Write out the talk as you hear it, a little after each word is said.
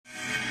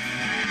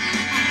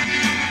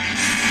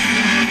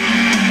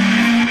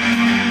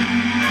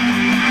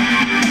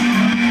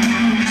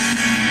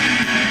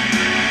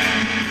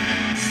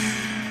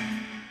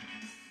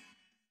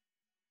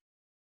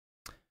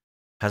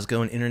How's it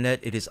going, Internet?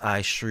 It is I,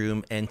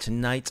 Shroom, and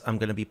tonight I'm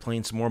going to be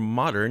playing some more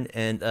Modern.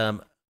 And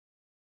do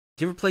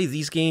you ever play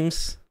these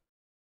games?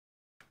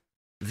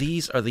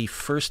 These are the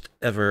first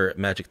ever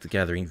Magic the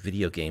Gathering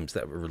video games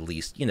that were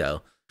released,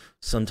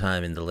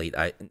 sometime in the late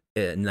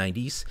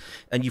 90s.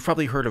 And you've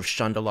probably heard of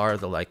Chandalar,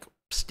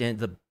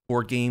 the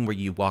board game where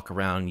you walk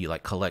around, you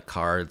collect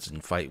cards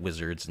and fight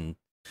wizards, and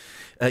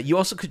you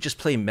also could just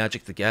play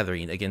Magic the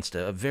Gathering against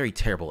a very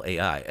terrible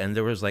AI. And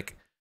there was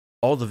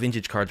all the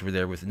vintage cards were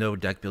there with no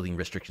deck building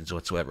restrictions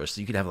whatsoever. So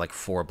you could have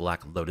 4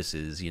 Black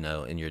Lotuses,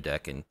 in your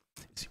deck, and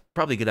it's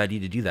probably a good idea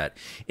to do that.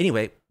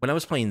 Anyway, when I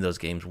was playing those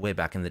games way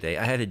back in the day,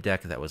 I had a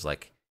deck that was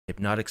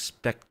Hypnotic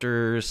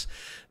Specters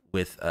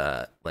with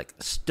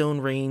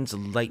Stone Rains,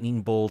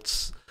 Lightning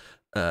Bolts,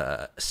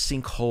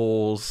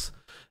 Sinkholes,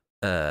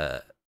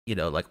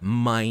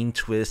 Mind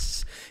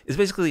Twists. It's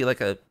basically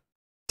like a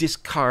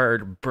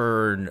discard,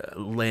 burn,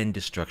 land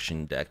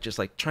destruction deck, just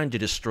trying to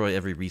destroy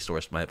every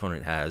resource my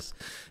opponent has,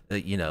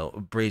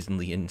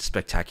 brazenly and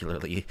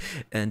spectacularly.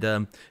 And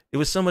it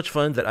was so much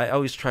fun that I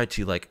always try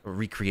to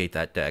recreate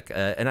that deck,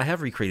 and I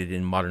have recreated it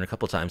in Modern a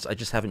couple times. I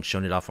just haven't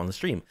shown it off on the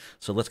stream,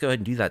 so let's go ahead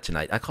and do that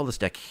tonight. I call this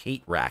deck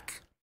Hate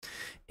Rack,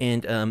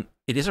 and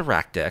it is a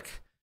rack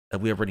deck.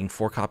 We are running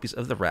 4 copies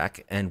of the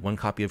Rack and 1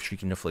 copy of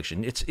Shrieking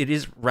Affliction. It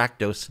is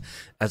Rakdos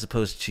as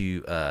opposed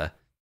to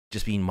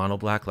just being mono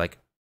black like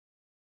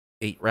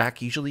 8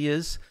 Rack usually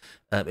is.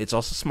 It's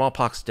also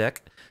Smallpox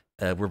deck.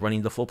 We're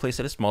running the full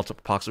playset of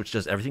Smallpox, which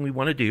does everything we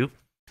want to do.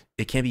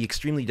 It can be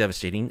extremely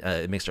devastating.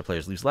 It makes our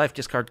players lose life,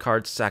 discard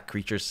cards, sack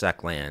creatures,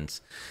 sack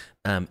lands.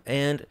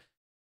 And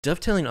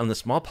dovetailing on the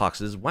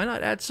Smallpoxes, why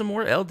not add some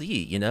more LD?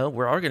 We are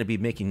going to be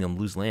making them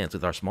lose lands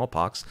with our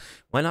Smallpox.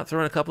 Why not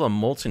throw in a couple of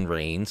Molten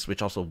Rains,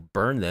 which also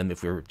burn them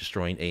if we're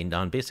destroying a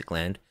non-basic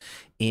land,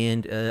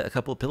 and a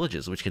couple of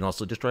Pillages, which can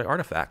also destroy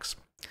artifacts.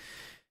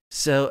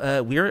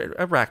 So we're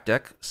a rack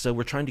deck, so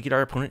we're trying to get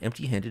our opponent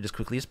empty-handed as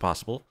quickly as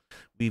possible.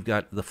 We've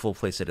got the full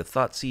playset of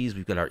Thoughtseize,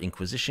 we've got our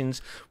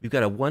Inquisitions, we've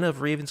got a 1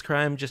 of Raven's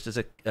Crime just as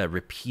a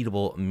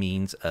repeatable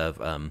means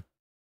of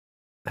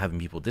having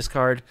people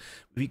discard.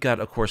 We've got,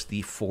 of course,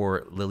 the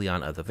 4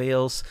 Liliana of the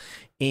Veils,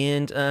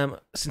 and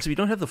since we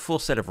don't have the full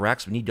set of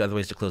racks, we need other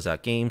ways to close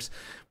out games.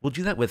 We'll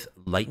do that with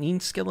Lightning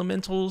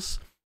Skelementals.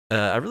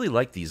 I really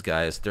like these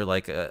guys. They're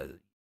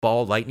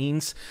ball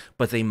lightnings,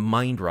 but they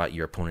mind rot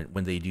your opponent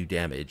when they do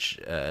damage,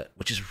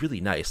 which is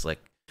really nice.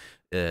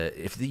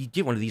 If you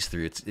get one of these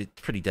through, it's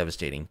pretty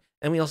devastating.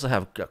 And we also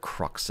have a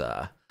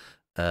Kroxa.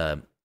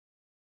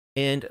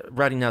 And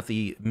routing out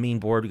the main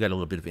board, we got a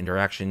little bit of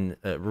interaction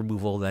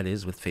removal, that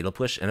is, with Fatal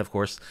Push, and of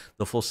course,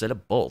 the full set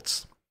of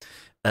bolts.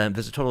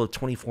 There's a total of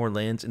 24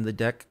 lands in the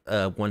deck,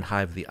 1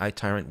 Hive of the Eye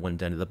Tyrant, 1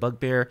 Den of the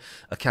Bugbear,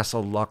 a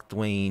Castle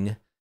Lochthwain,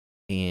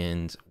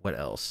 and what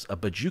else? A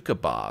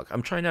Bojuka Bog.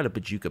 I'm trying out a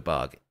Bojuka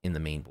Bog in the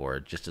main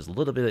board, just as a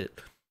little bit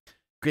of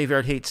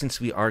graveyard hate, since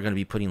we are going to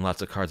be putting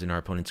lots of cards in our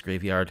opponent's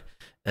graveyard,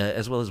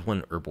 as well as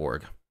 1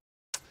 Urborg.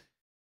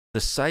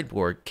 The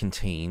sideboard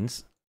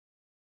contains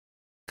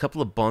a couple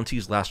of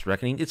Bontu's Last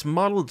Reckoning. It's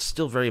modeled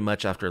still very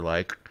much after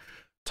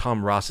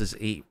Tom Ross's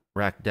 8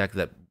 rack deck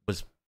that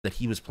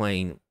he was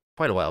playing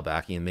quite a while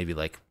back, in maybe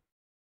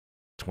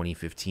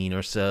 2015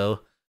 or so.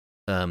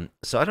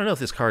 So I don't know if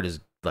this card is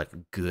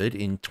good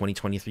in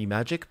 2023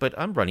 Magic, but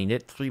I'm running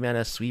it. 3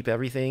 mana, sweep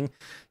everything.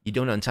 You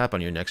don't untap on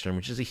your next turn,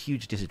 which is a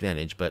huge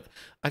disadvantage, but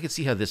I can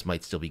see how this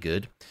might still be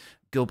good.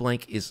 Go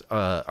Blank is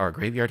our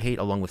graveyard hate,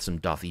 along with some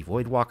Dothy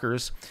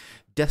Voidwalkers.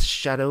 Death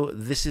Shadow,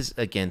 this is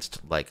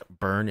against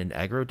burn and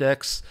aggro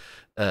decks.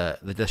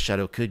 The Death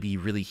Shadow could be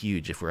really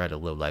huge if we're at a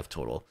low life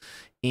total.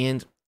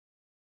 And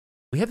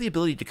we have the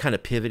ability to kind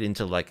of pivot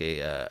into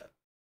a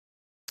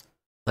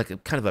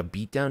kind of a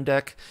beatdown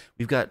deck.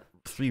 We've got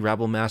 3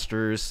 Rabble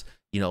Masters,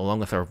 along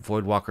with our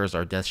Voidwalkers,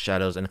 our Death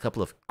Shadows, and a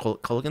couple of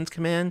Culligan's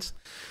commands.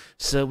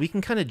 So we can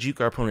kind of juke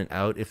our opponent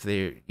out if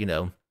they're,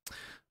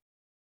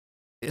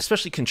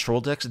 especially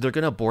control decks. They're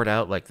going to board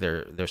out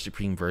their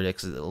Supreme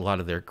Verdicts, a lot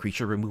of their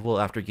creature removal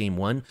after game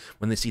 1,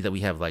 when they see that we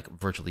have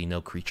virtually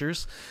no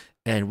creatures.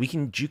 And we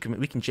can juke him,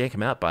 we can jank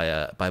him out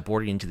by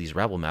boarding into these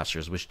Rabble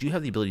Masters, which do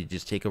have the ability to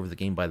just take over the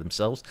game by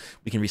themselves.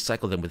 We can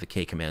recycle them with the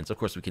K commands. Of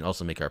course, we can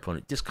also make our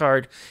opponent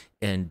discard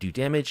and do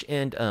damage,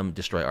 and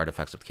destroy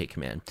artifacts with K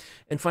command.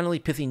 And finally,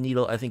 Pithing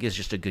Needle, I think, is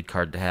just a good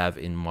card to have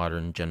in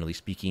Modern, generally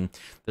speaking.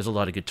 There's a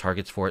lot of good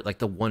targets for it.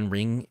 The 1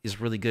 Ring is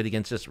really good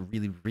against us,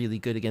 really, really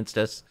good against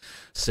us.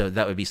 So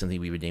that would be something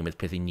we would name with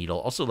Pithing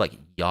Needle. Also,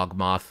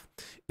 Yawgmoth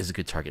is a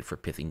good target for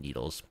Pithing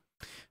Needles.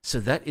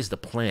 So that is the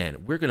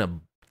plan. We're going to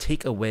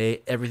take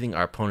away everything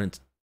our opponent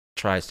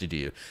tries to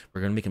do.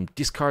 We're going to make them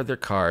discard their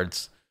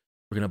cards.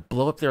 We're going to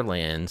blow up their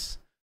lands.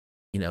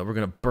 We're going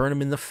to burn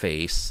them in the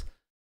face.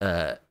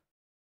 We're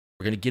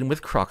going to get them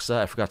with Kroxa.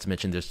 I forgot to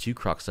mention there's 2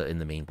 Kroxa in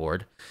the main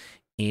board.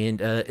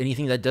 And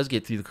anything that does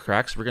get through the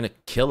cracks, we're going to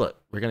kill it.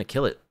 We're going to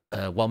kill it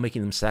while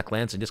making them sack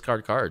lands and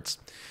discard cards.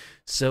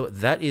 So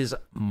that is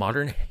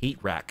Modern Hate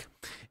Rack.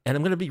 And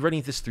I'm going to be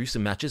running this through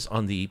some matches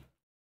in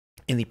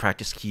the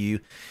practice queue.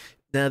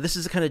 Now, this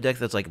is the kind of deck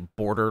that's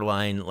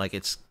borderline,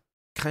 it's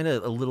kind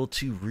of a little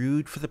too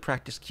rude for the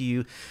practice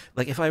queue.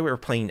 Like if I were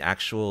playing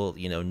actual,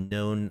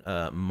 known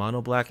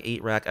mono black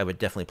 8-rack, I would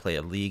definitely play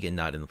a league and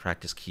not in the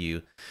practice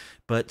queue.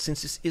 But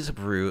since this is a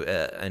brew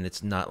and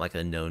it's not like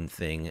a known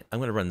thing, I'm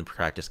going to run the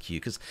practice queue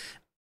because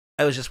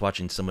I was just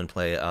watching someone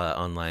play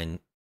online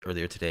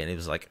earlier today, and it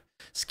was like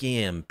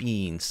scam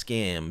beans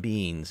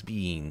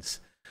beans,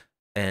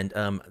 and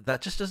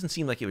that just doesn't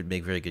seem like it would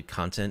make very good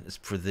content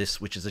for this,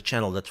 which is a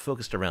channel that's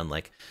focused around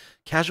like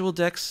casual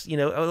decks. I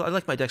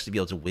like my decks to be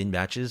able to win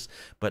matches,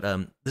 but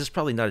this is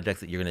probably not a deck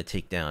that you're going to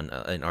take down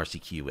an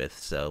RCQ with.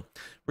 So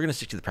we're going to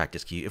stick to the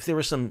practice queue. If there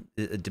was some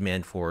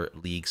demand for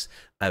leagues,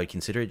 I would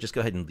consider it. Just go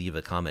ahead and leave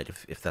a comment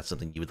if that's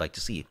something you would like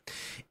to see.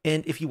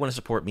 And if you want to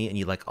support me and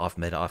you like off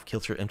meta, off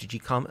kilter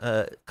MTG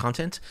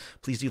content,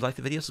 please do like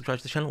the video, subscribe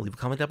to the channel, leave a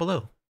comment down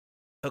below.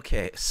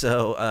 Okay,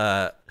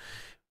 so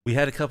we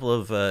had a couple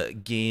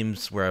of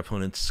games where our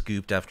opponents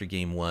scooped after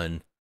game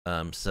one,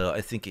 so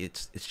I think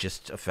it's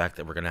just a fact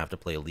that we're gonna have to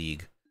play a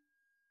league.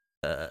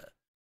 They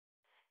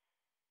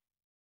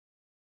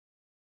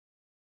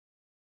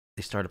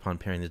start upon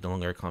pairing. There's no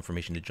longer a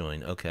confirmation to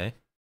join. Okay,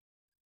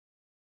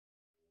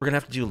 we're gonna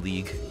have to do a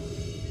league.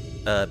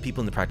 People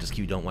in the practice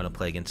queue don't want to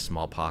play against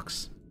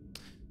Smallpox,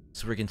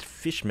 so we're against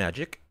Fish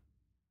Magic.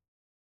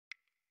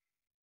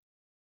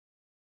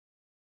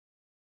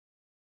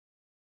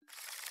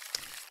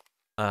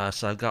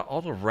 So I've got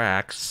all the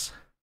racks.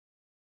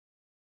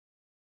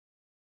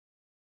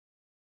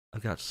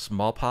 I've got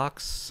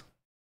Smallpox.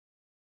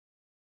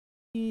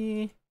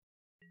 It's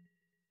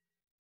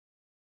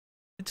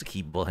a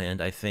keepable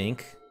hand, I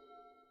think.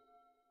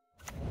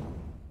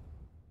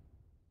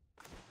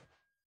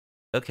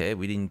 Okay,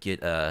 we didn't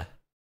get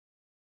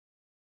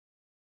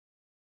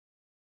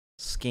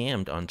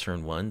scammed on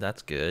turn one.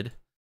 That's good.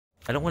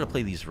 I don't want to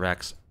play these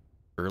racks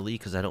early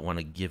because I don't want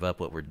to give up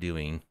what we're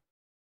doing.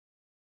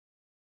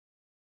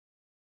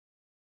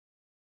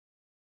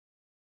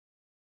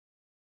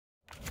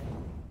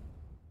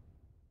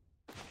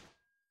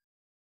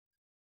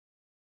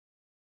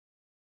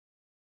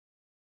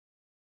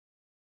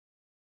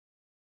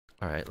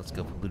 Alright, let's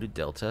go polluted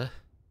delta.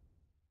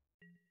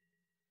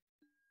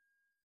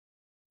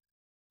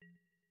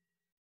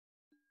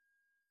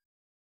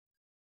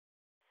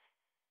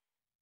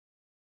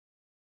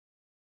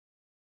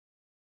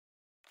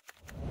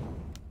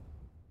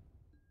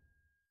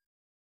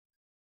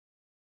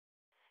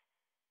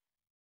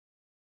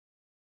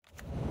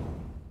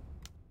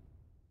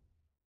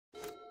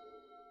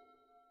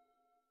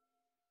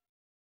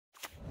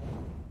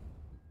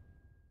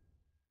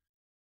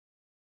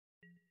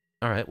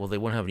 Alright, well they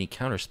won't have any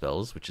counter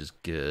spells, which is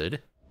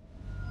good.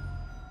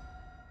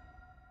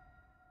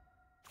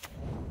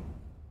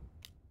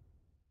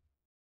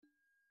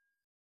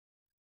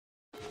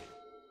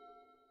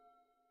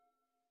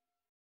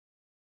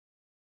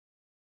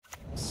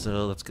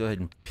 So let's go ahead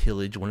and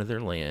pillage one of their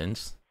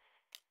lands.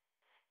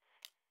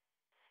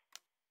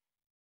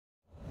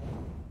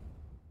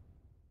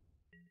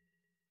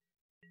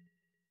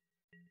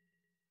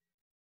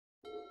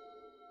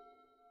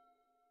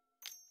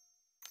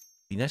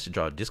 Be nice to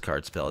draw a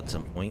discard spell at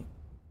some point.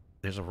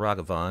 There's a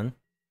Ragavan,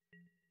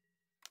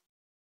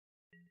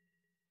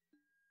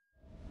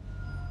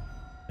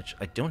 which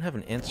I don't have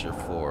an answer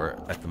for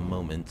at the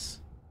moment.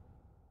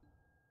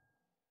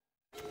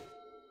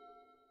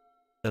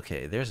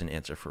 Okay, there's an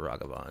answer for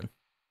Ragavan.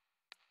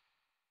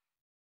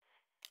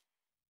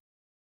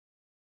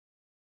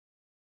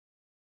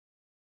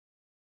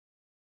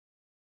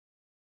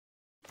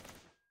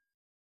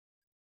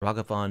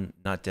 Ragavan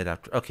not dead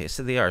after. Okay,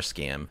 so they are a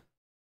scam.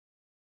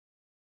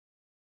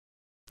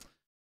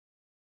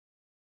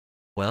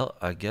 Well,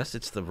 I guess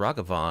it's the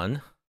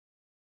Ragavan.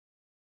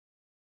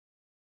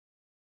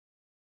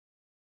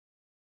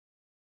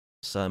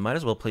 So I might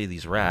as well play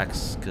these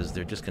racks, because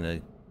they're just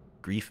gonna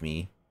grief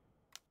me.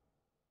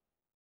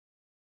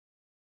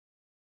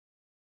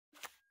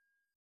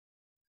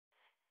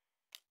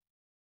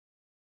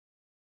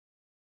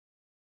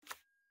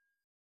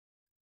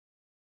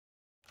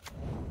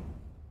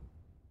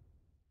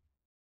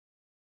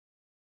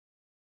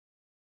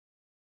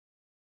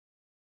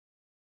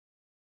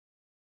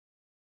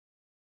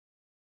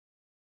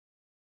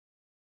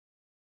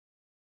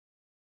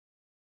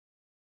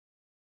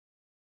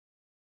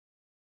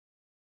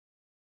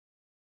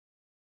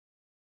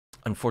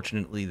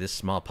 Unfortunately, this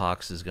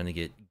Smallpox is going to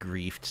get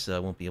griefed, so I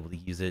won't be able to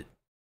use it.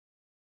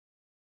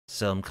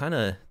 So I'm kind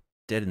of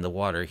dead in the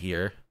water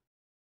here.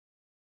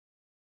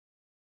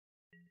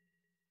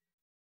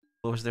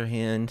 What was their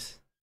hand?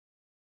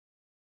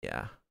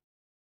 Yeah.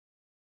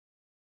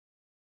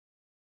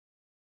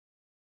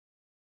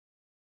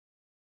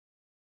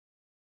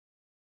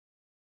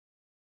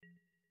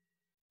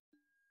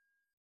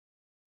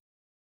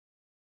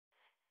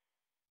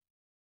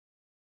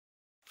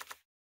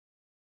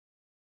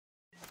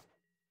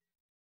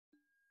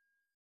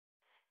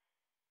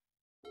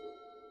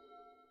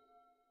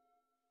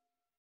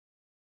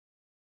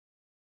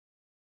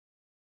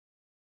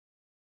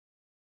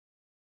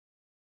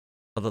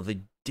 Although they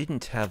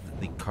didn't have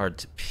the card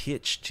to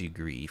pitch to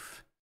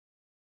grief.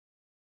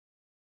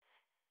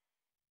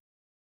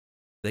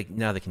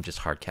 now they can just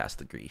hard cast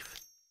the grief.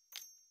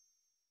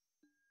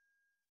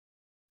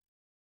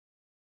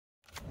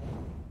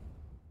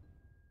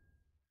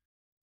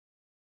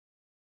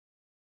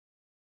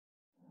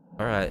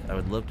 Alright, I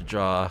would love to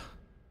draw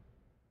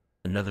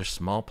another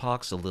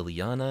Smallpox, a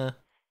Liliana.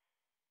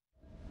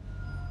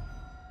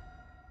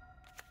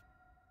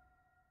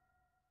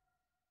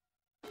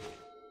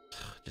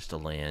 Just a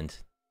land.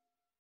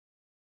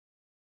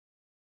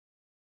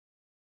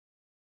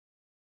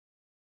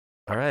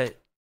 Alright.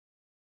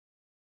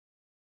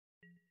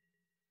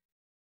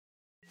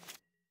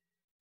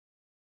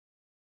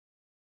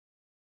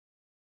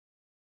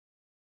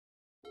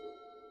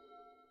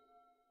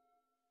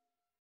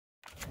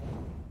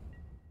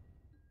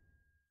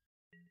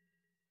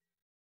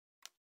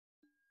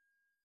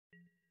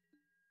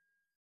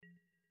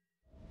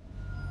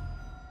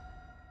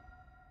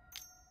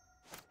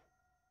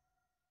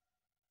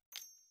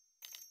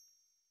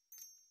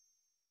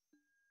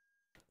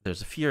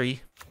 There's a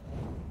Fury.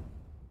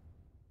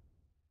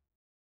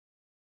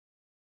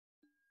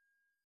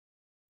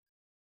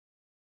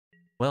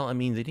 Well, I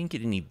mean, they didn't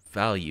get any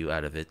value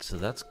out of it, so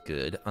that's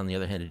good. On the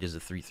other hand, it is a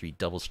 3/3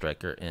 double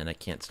striker, and I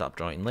can't stop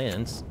drawing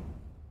lands.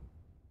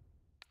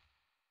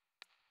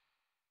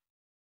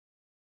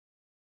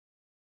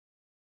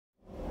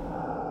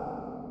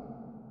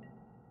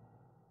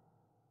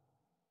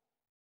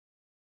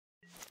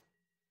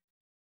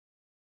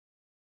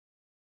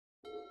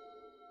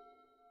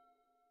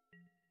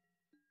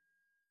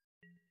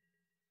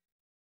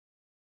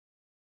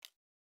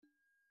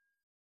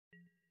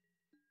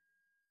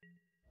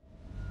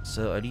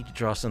 So I need to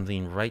draw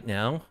something right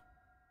now.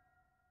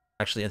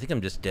 Actually, I think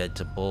I'm just dead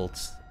to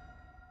bolts.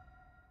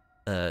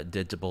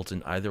 Dead to bolts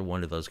in either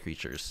one of those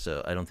creatures,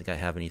 so I don't think I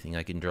have anything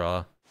I can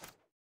draw.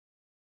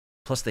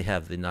 Plus they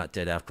have the not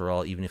dead after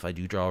all, even if I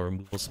do draw a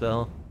removal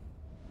spell.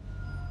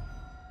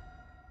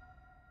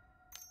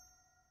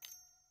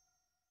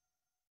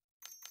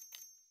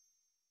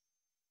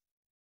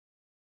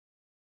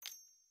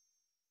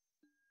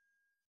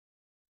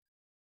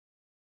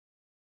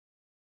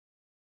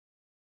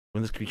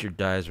 When this creature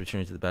dies,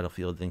 return to the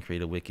battlefield, then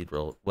create a wicked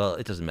roll. Well,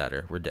 it doesn't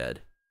matter. We're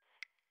dead.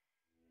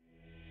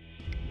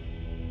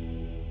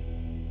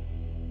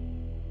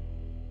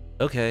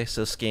 Okay,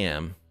 so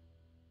scam.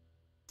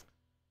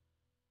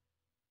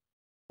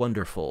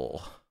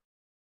 Wonderful.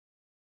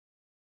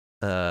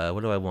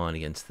 What do I want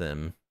against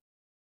them?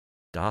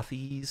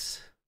 Thoughtseize?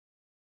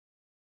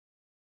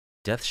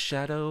 Death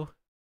Shadow?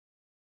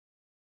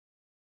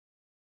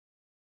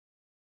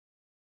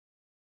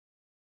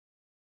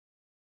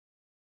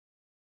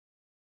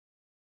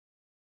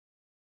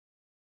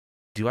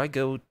 Do I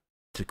go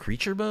to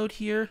creature mode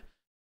here?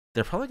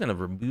 They're probably going to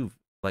remove,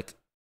 like,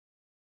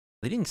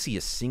 they didn't see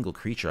a single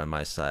creature on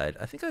my side.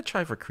 I think I'd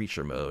try for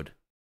creature mode.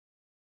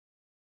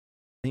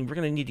 I mean, we're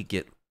going to need to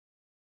get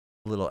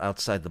a little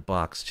outside the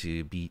box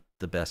to beat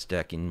the best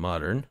deck in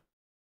Modern.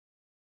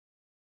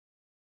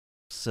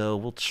 So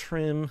we'll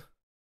trim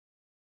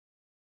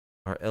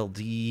our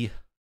LD,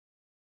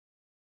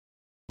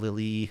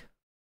 Lily.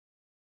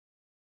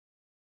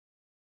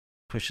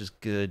 Push is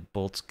good,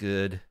 bolt's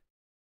good.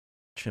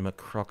 Trim a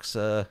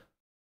Kroxa,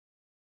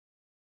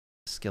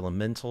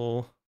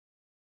 Skelemental. I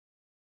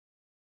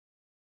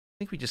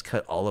think we just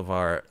cut all of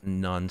our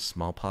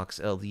non-Smallpox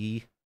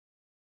LD.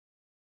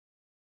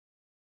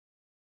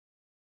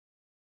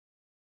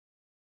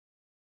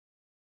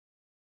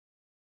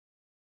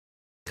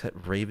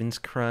 Cut Raven's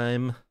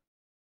Crime.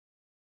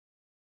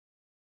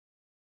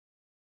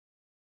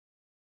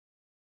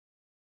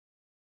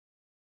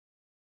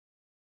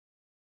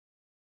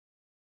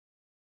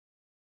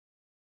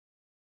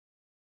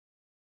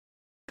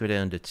 Go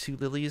down to 2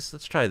 lilies.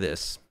 Let's try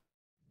this.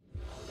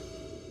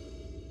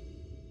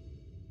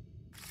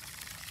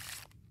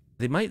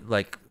 They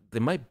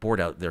might board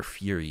out their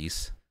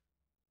Furies.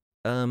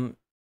 Yeah,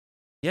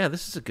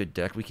 this is a good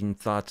deck. We can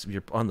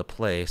you're on the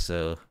play,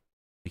 so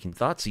we can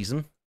Thoughtseize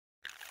them.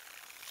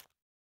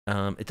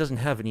 It doesn't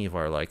have any of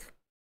our, like,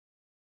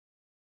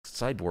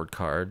 sideboard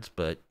cards,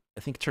 but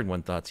I think turn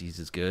 1 Thoughtseize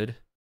is good.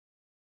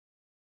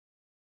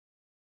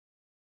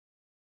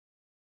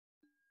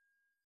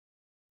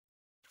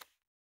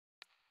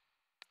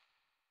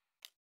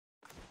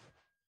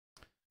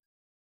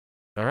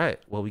 Alright,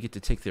 well, we get to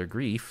take their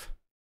grief.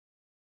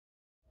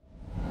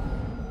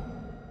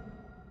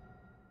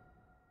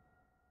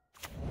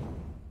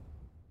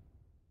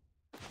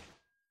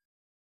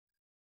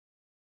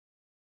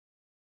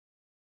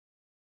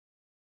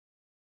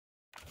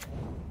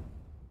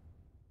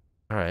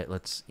 Alright,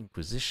 let's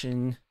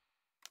Inquisition.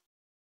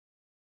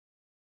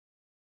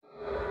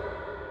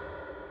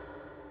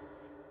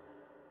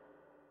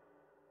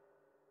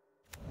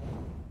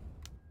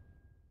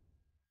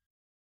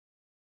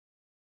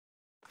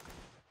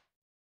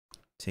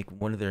 Take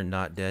one of their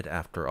not dead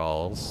after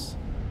alls.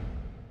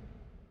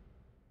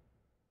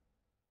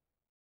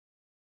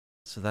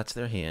 So that's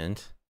their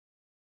hand.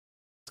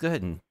 Let's go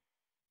ahead and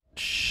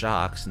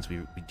shock, since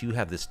we do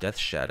have this Death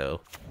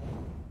Shadow.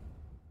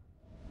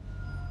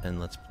 And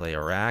let's play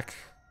a rack.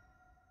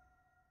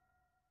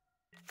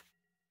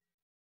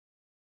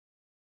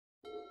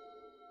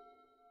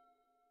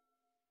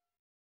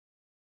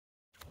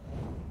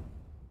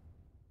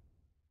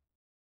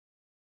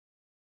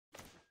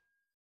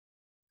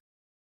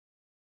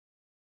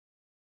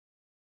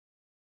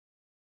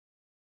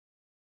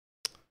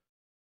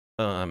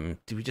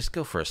 Do we just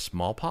go for a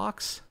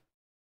Smallpox?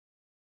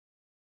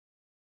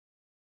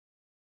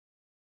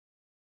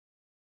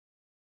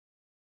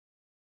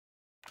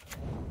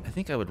 I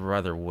think I would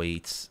rather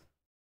wait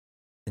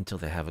until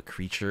they have a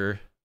creature.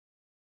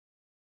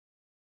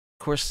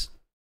 Of course,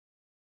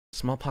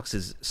 Smallpox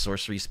is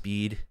sorcery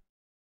speed.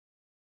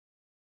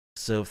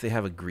 So if they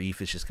have a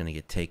grief, it's just going to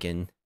get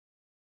taken.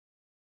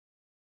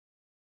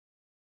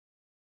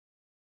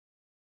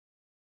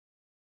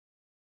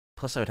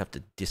 Plus, I would have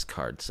to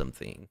discard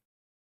something.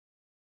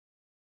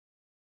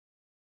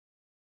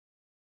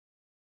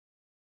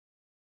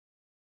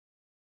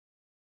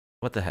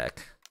 What the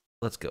heck?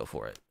 Let's go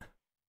for it.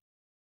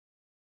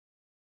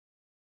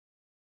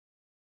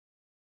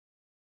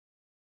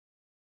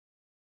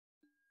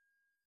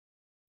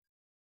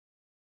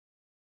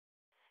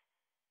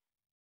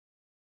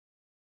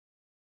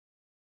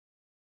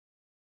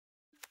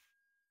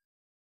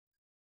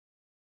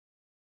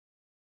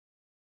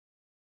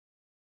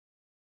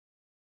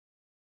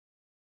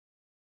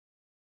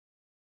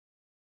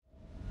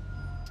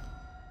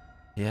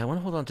 Yeah, I want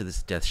to hold on to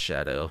this Death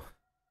Shadow.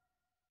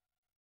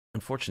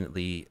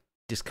 Unfortunately,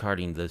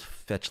 discarding the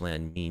fetch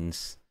land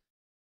means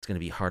it's going to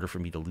be harder for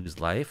me to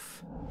lose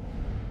life.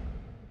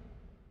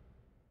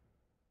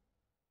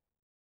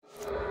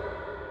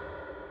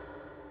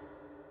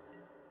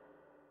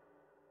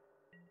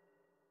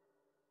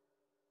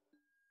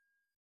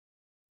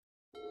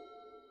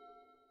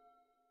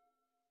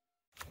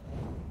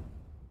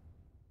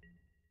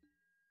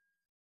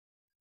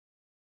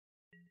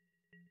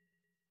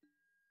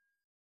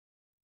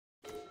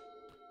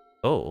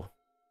 Oh,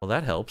 well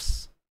that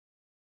helps.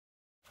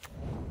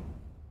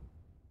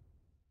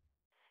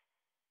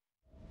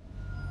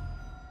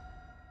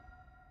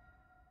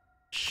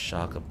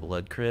 Shock a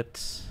Blood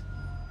Crypt.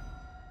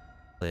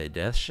 Play a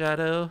Death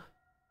Shadow.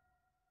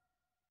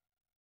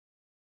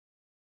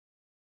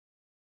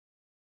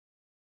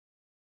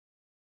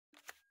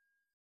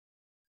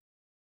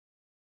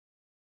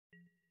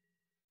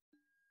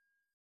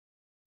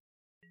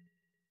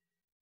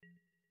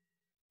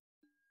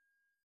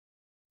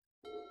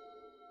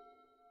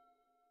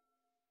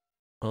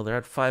 Well, they're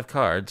at 5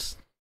 cards.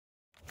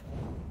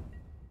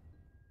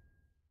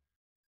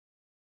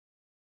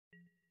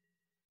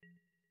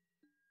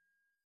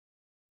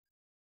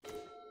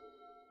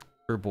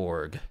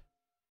 Urborg. I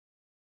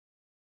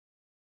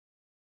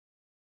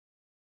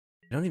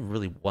don't even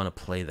really want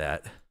to play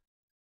that.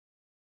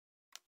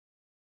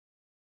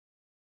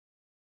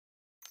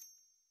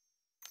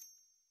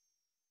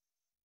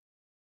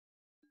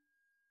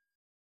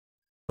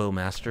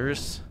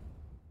 Bowmasters.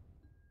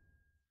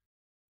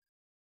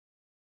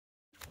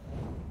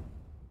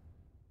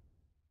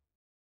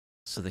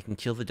 So they can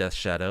kill the Death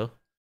Shadow.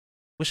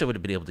 Wish I would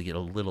have been able to get a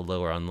little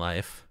lower on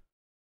life.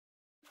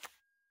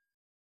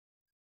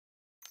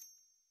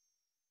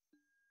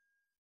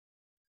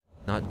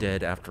 Not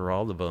dead after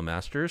all, the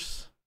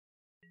Bowmasters.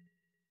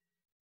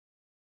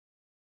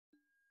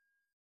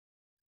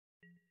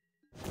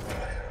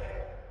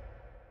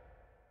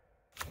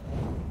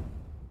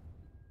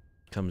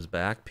 Comes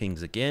back,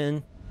 pings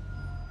again.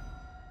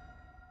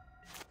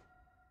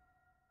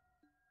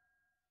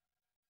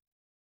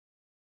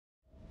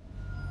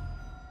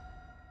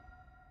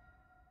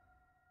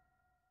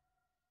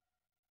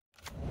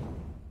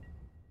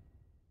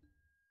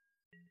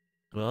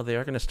 Well, they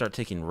are going to start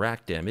taking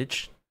rack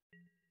damage.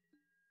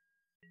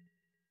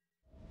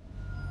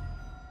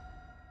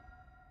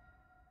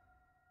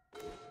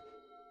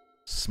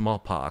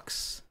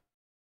 Smallpox.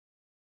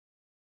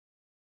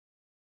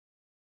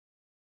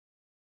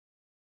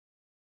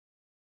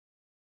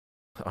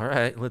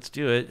 Alright, let's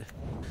do it.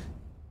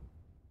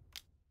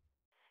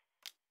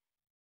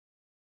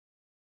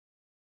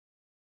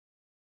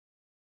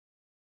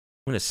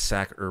 I'm going to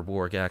sack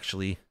Urborg,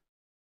 actually.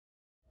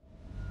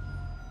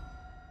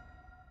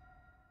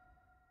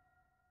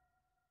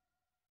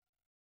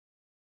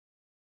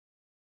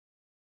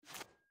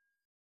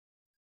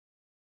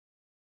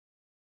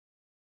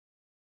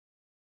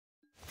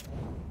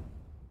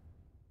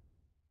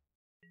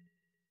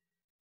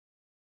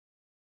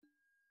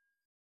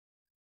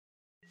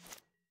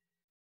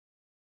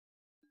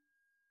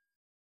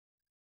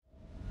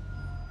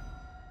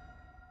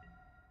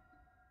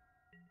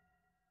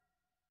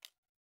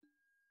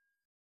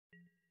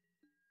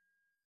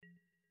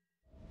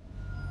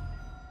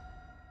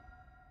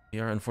 We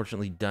are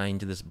unfortunately dying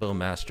to this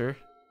Bowmaster.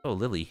 Oh,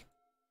 Lily.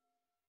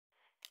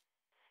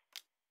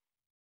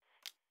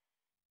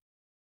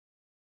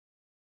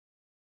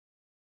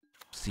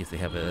 See if they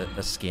have a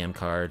scam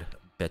card.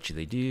 Bet you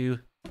they do.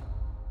 Of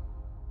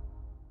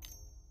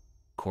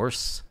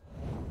course.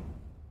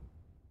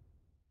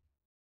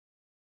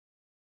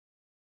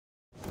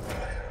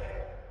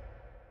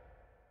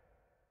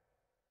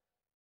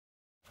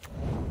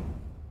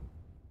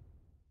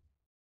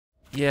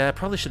 Yeah, I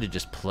probably should have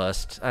just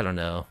plussed. I don't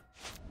know.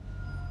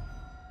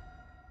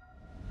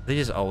 They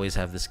just always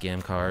have the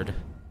scam card.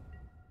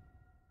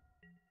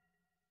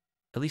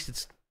 At least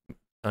it's...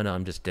 Oh no,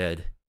 I'm just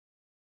dead.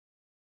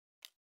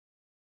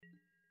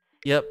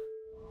 Yep.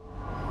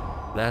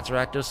 That's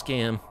Rakdos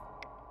Scam.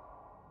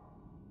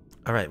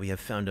 All right, we have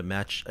found a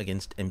match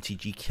against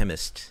MTG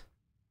Chemist,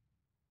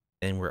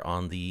 and we're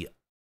on the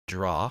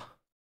draw.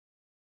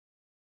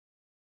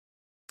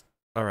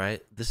 All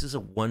right, this is a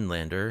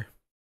one-lander.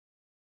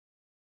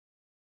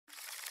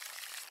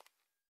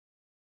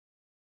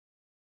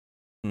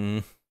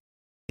 It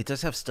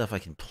does have stuff I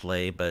can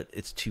play, but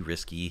it's too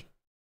risky.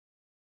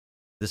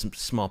 This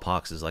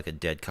Smallpox is like a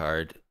dead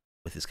card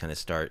with this kind of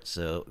start,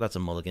 so that's a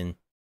mulligan.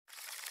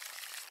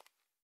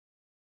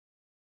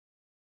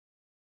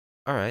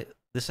 All right,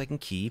 this I can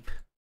keep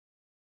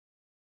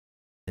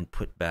and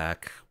put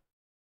back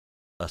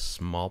a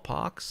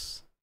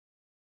Smallpox.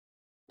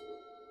 I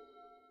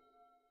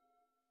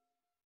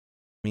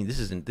mean, this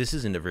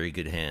isn't a very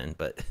good hand,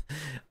 but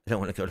I don't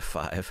want to go to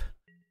 5.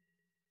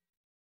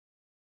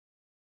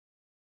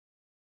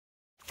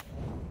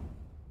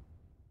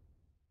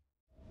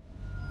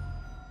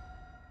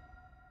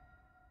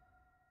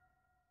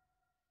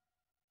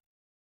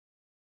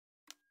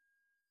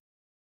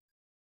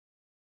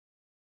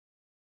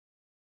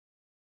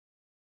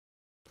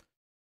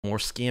 More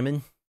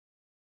scamming.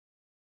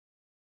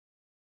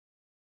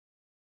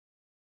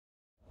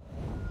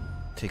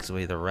 Takes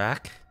away the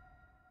rack.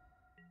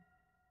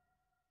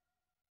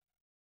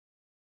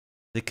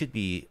 They could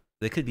be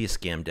a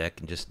scam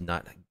deck and just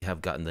not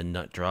have gotten the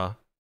nut draw.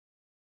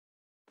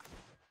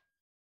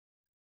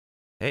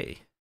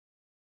 Hey.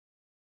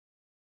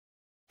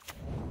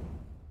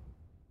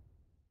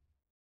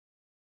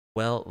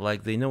 Well,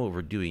 like, they know what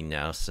we're doing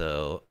now,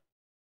 so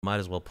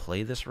might as well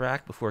play this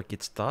rack before it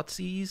gets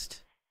Thoughtseized.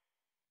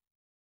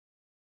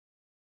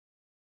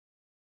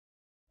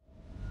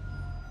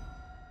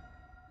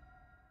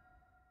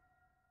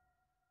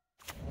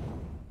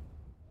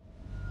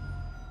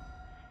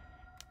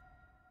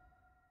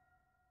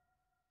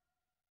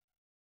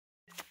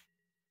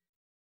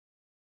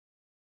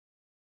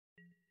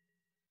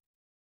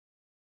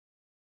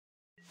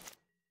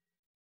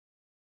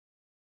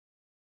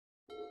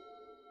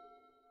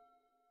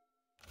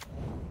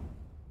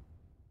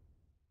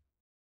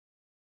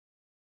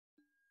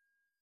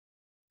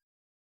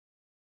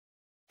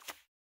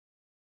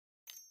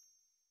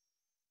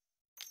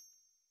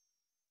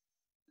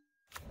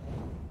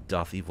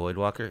 Dothy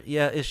Voidwalker.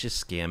 Yeah, it's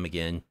just scam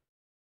again.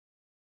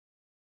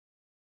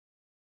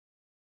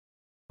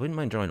 Wouldn't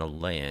mind drawing a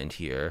land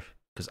here,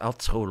 because I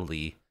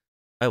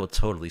will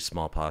totally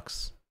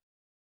Smallpox.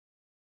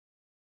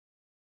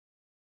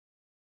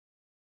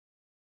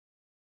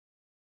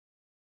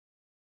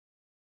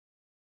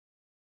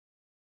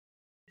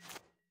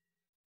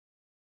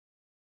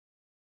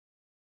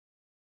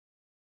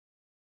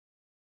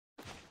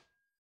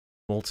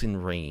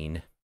 Molten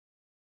Rain.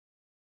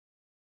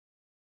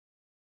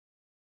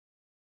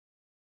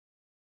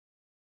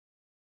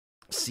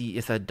 See,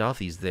 if that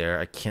Dothy's there,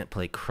 I can't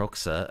play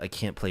Kroxa, I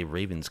can't play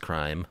Raven's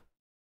Crime.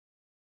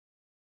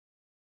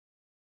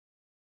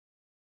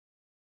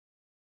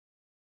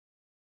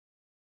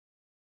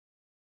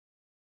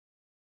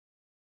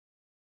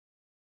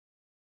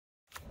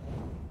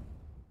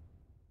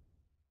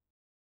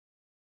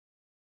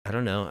 I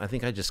don't know, I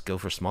think I just go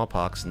for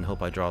Smallpox and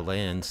hope I draw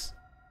lands.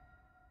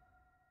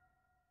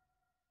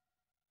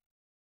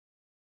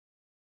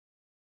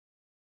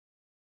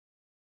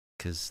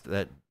 Because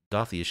that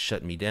Dothy is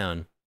shutting me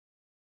down.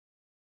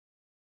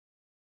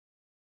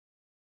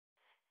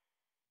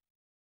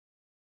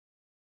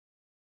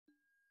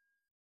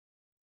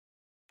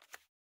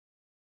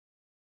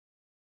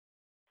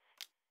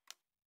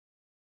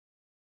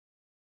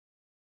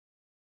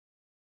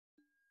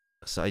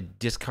 So I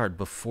discard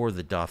before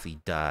the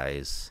Dothy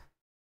dies.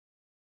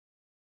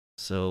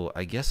 So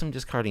I guess I'm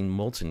discarding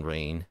Molten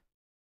Rain.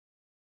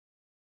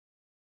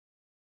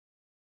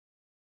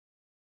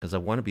 Because I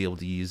want to be able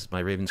to use my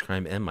Raven's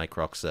Crime and my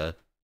Kroxa.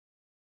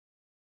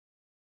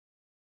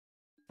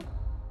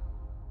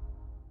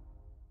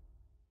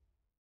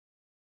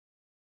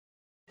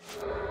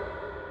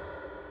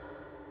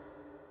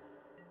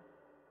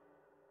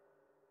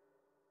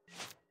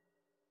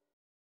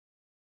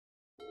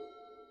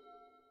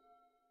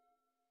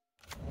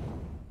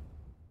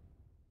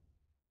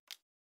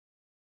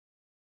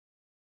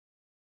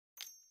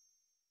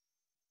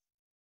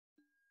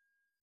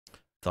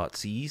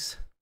 Thoughtseize.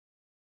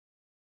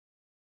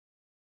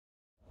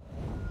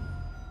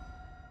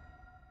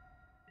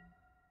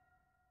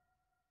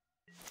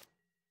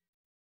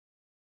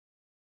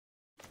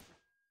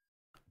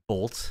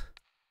 Bolt.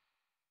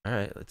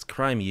 Alright, let's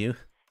crime you.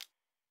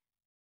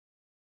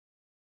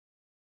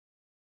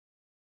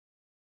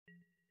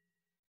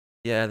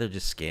 Yeah, they're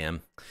just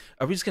scam.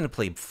 Are we just going to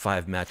play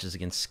 5 matches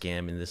against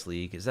scam in this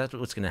league? Is that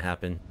what's going to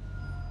happen?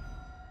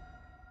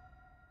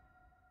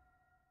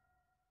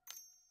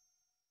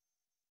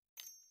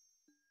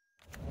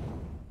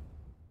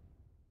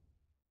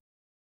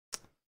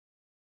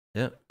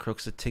 Yep,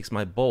 Kroxa takes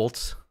my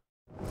bolts.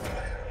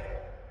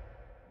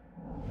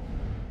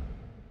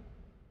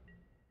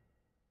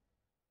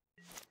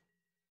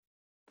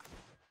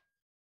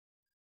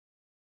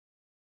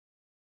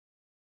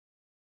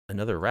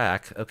 Another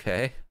rack,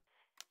 okay.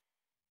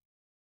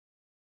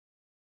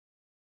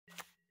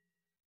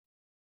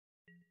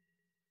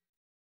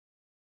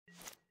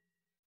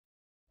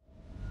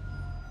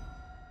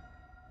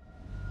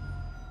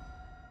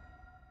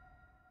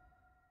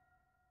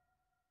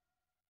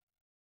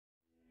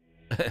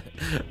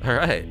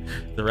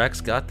 Alright, the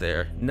Rex got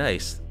there.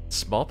 Nice.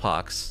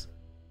 Smallpox.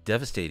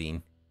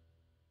 Devastating.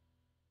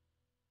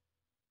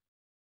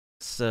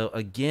 So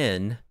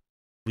again,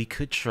 we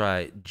could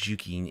try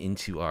juking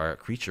into our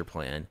creature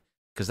plan,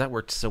 because that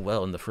worked so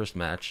well in the first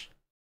match.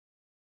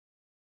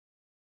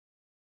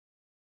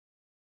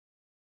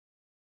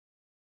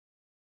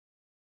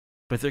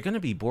 But they're going to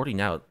be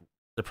boarding out.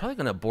 They're probably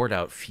going to board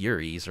out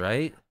Furies,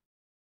 right?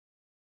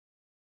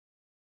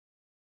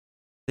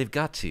 They've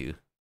got to.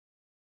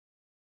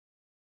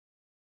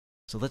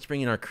 So let's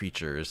bring in our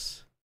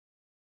creatures.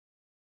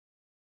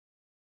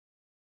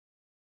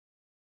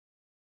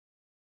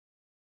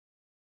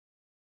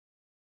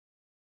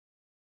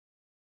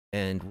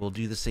 And we'll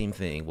do the same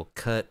thing. We'll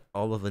cut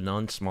all of the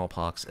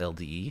non-smallpox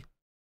LD.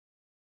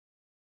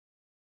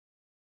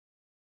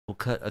 We'll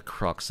cut a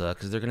Kroxa,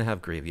 because they're going to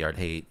have graveyard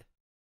hate.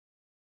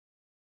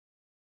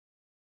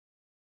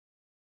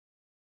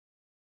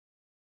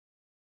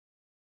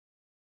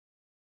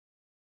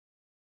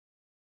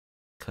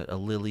 Cut a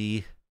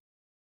Lily.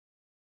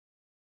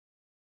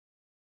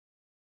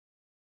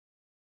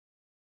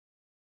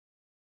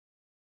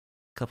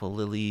 Couple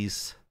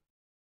Lilies.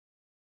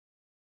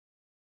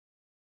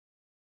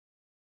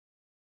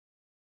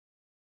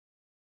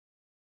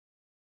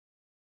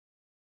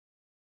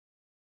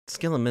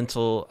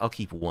 Skelemental, I'll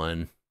keep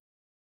one.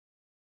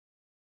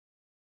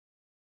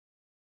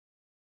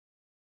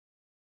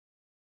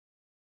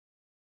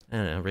 I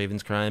don't know,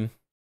 Raven's Crime.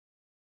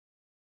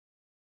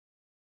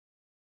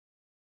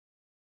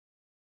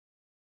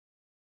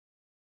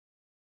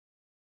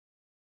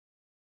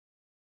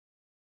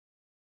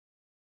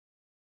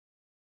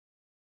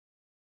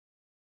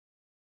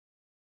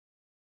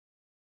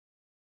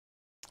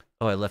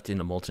 Oh, I left in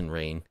a Molten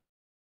Rain.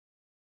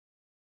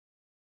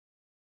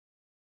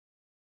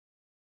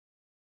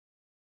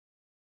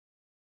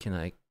 Can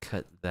I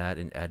cut that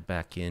and add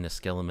back in a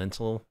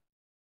Skelemental?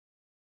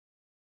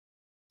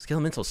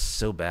 Skelemental's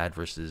so bad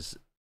versus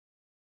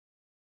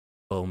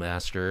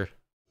Bowmaster.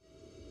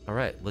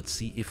 Alright, let's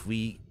see if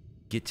we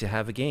get to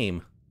have a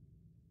game.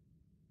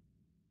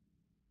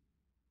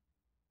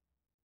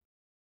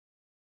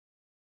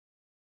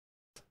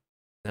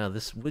 Now,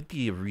 this would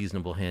be a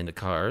reasonable hand of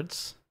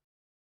cards.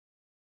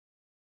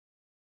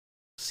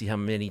 See how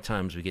many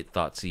times we get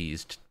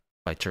Thoughtseized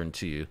by turn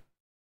 2.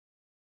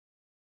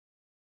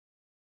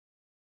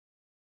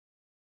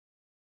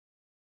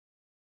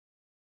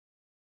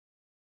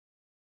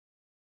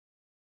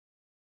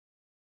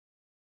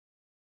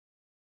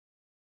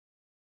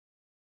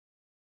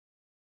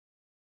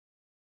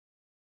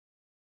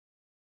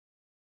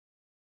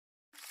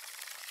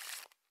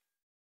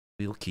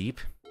 We'll keep.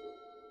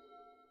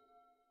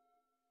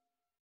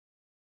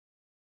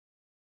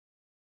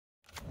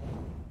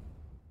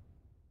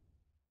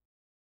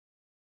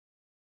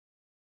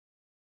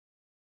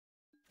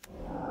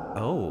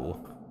 Oh.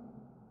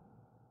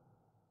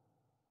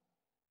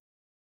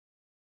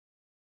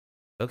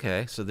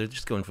 Okay, so they're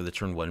just going for the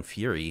turn 1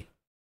 Fury.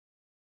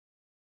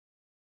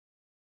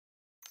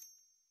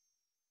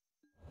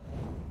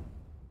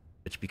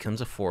 Which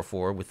becomes a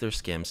 4/4 with their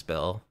scam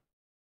spell.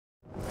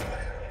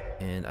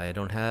 And I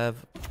don't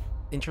have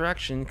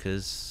interaction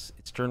because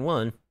it's turn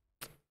 1.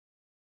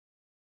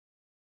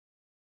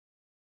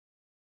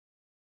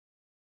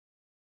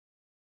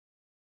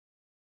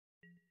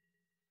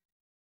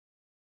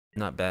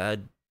 Not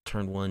bad.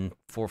 Turn 1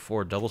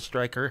 4/4 double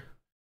striker.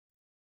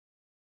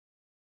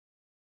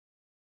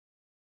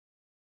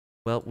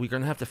 Well, we're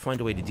gonna have to find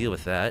a way to deal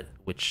with that,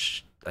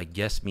 which I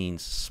guess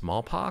means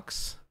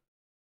Smallpox.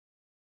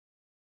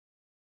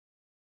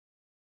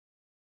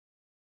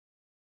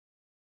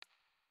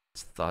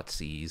 It's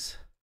Thoughtseize.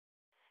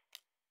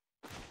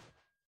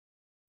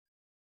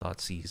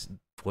 Thoughtseize.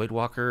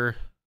 Voidwalker.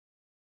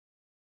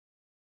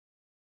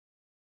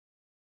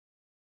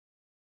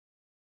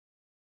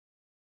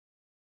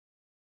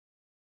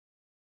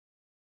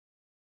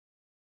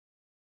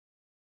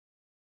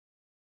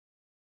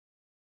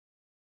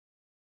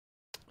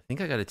 I think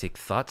I gotta take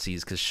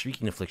Thoughtseize because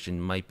Shrieking Affliction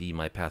might be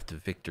my path to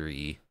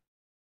victory.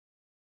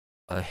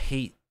 I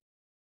hate...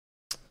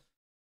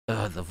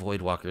 the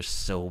Voidwalker's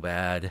so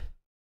bad.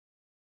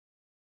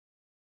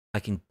 I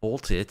can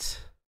bolt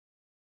it.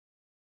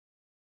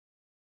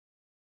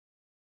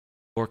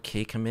 Or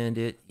K-command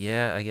it.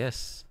 Yeah, I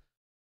guess.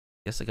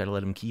 Guess I gotta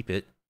let him keep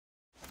it.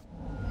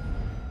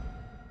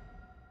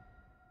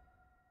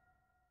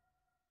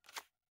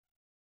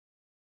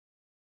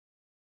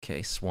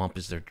 Okay, Swamp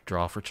is their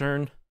draw for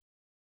turn.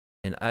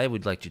 And I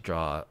would like to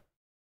draw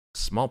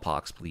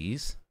Smallpox,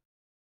 please.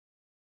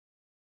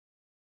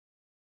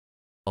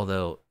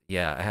 Although,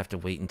 yeah, I have to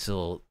wait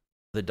until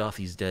the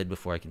Dothy's dead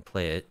before I can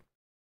play it.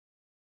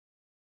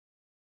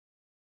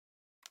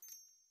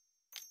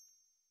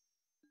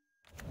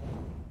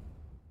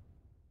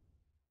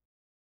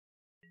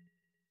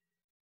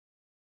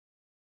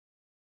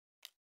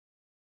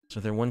 So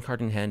their one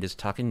card in hand is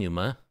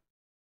Takenuma.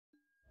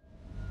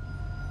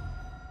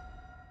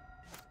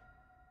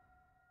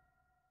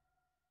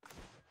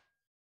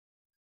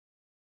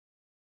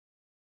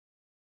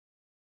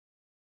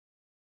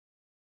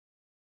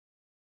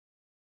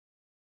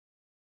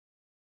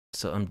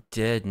 So I'm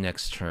dead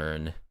next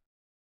turn.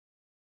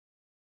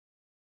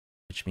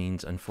 Which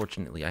means,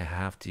 unfortunately, I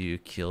have to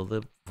kill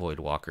the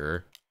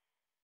Voidwalker.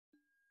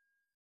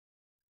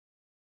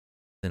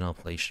 Then I'll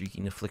play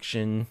Shrieking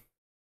Affliction.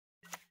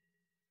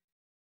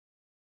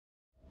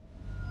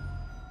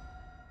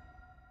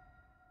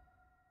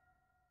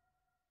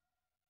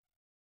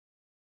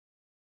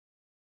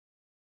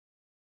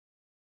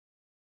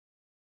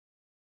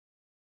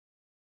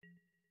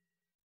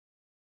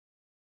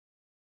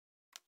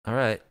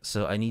 Alright,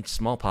 so I need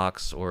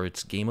Smallpox or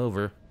it's game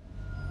over.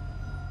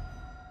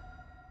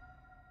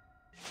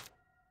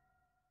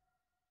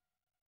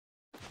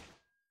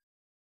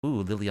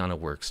 Ooh, Liliana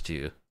works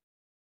too.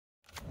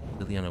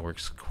 Liliana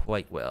works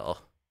quite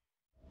well.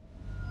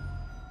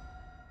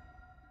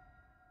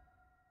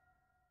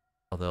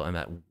 Although I'm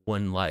at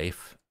 1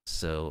 life,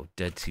 so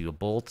dead to a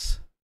bolt.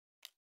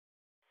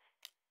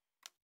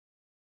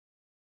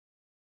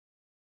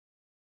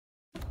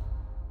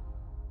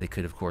 They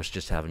could, of course,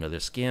 just have another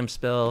scam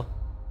spell.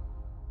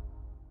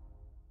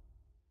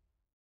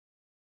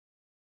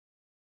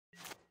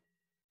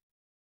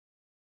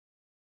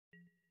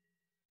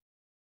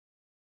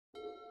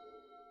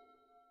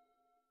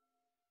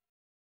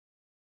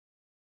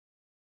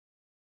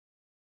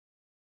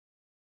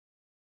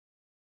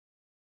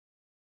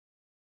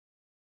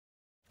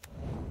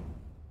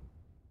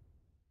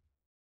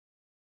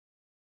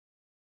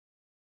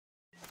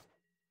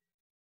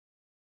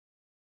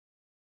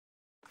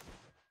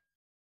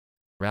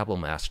 Rabble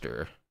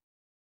Master.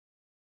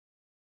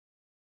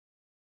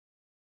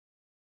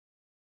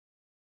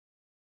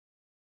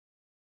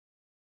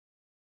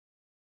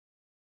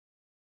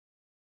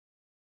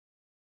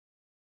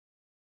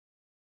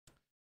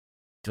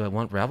 Do I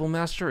want Rabble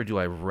Master or do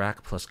I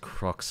rack plus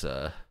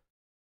Kroxa? I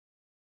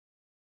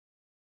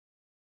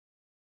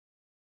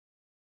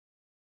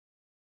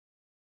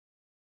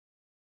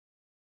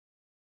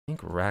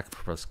think rack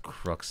plus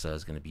Kroxa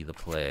is going to be the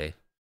play.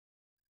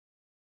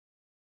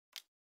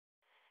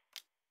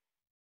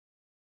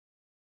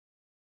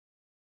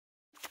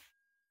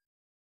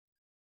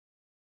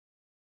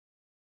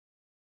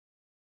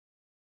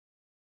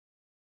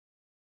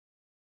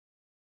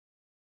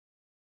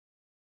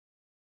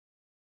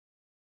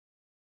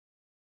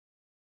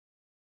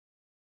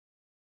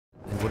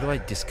 And what do I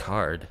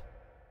discard?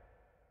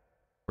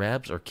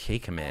 Grabs or K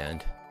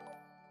command?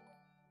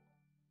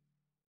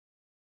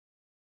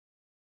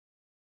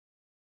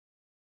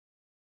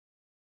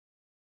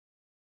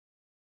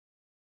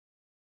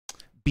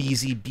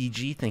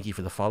 BZBG, thank you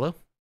for the follow.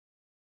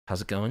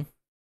 How's it going?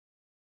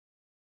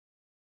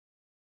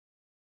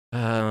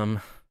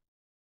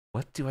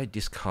 What do I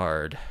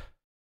discard?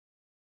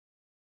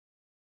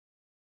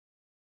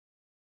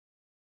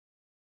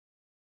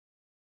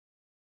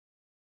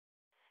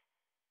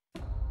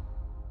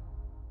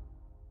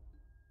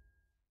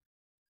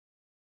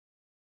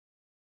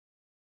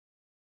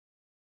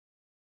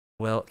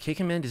 Well, K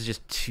command is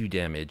just 2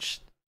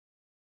 damage,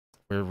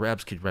 where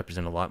Rabs could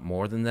represent a lot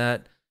more than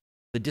that.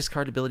 The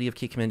discard ability of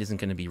K command isn't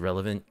going to be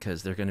relevant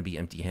because they're going to be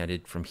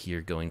empty-handed from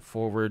here going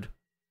forward.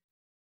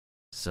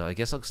 So I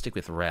guess I'll stick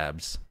with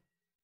Rabs.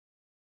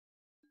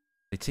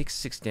 They take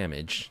 6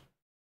 damage.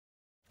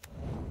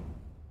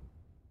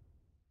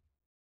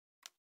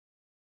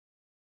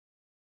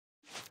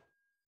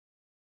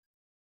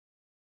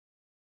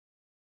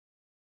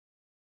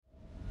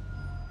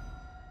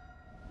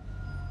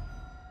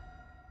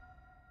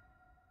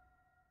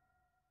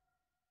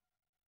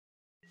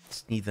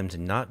 Just need them to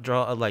not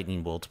draw a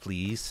lightning bolt,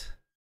 please.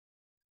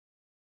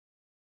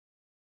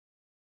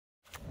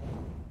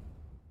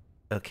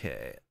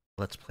 Okay,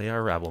 let's play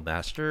our Rabble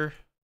Master.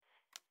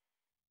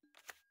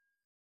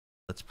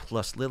 Let's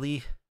plus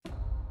Lily.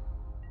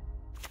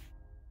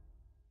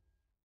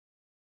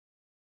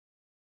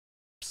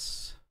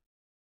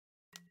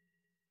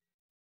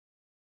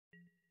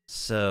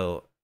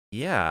 So,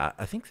 yeah,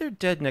 I think they're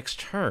dead next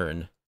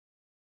turn.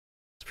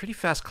 It's a pretty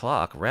fast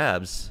clock.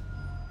 Rabs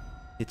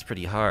hits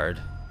pretty hard.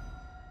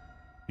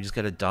 We just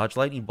gotta dodge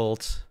lightning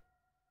bolts.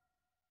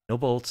 No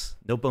bolts,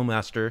 no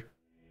Bowmaster.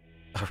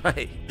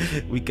 Alright,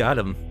 we got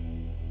him.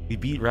 We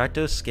beat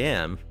Rakdos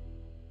Scam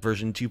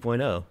version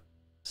 2.0.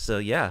 So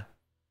yeah,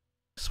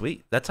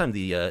 sweet. That time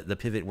the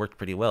pivot worked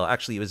pretty well.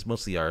 Actually, it was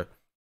mostly our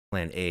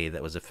plan A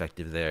that was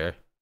effective there.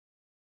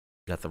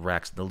 Got the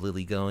Rax and the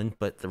Lily going,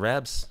 but the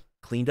Rabs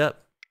cleaned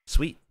up.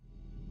 Sweet.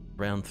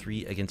 Round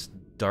 3 against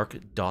Dark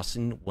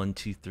Dawson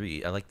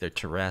 123. I like their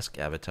Tarask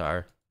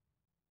avatar.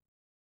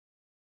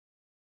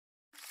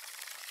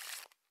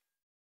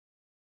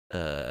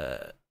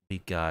 We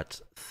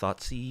got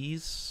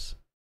Thoughtseize.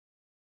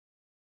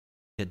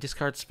 Yeah,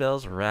 discard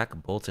spells,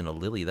 Rack, Bolt, and a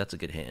Lily. That's a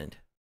good hand.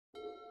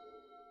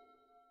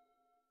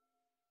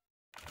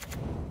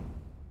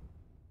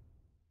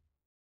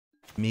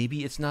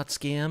 Maybe it's not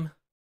Scam.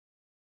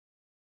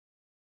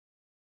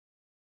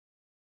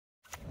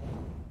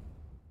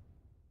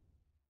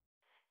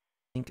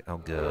 I think I'll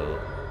go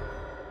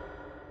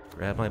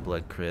grab my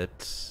Blood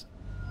Crypt,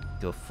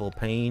 go full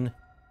pain.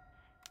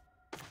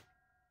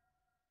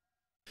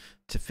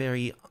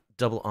 Teferi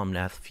double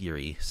Omnath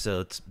Fury.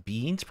 So it's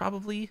beans,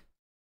 probably?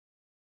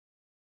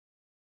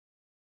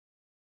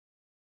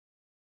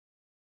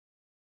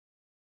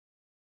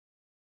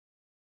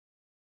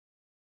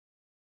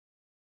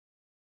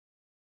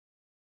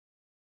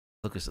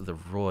 Focus of the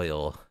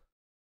Royal.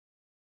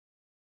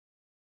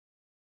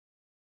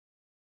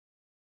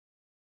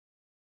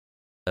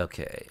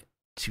 Okay,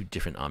 2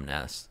 different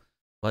Omnaths.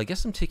 Well, I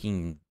guess I'm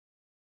taking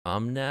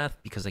Omnath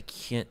because I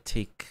can't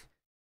take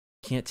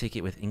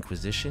it with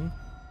Inquisition.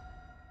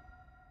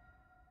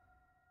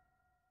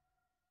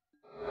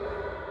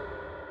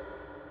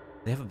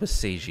 They have a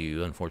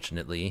Boseiju,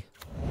 unfortunately.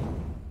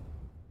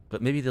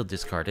 But maybe they'll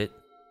discard it.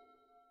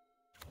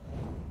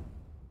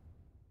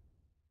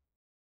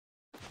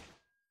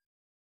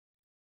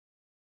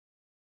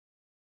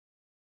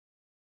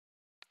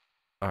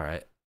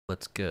 Alright,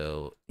 let's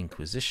go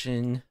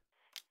Inquisition.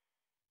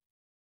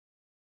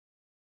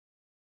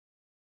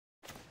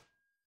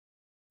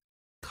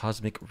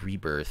 Cosmic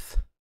Rebirth.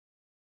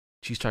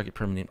 Choose target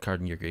permanent card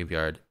in your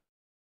graveyard.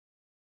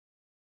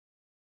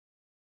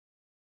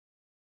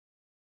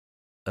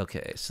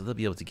 Okay, so they'll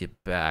be able to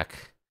get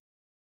back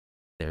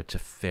there to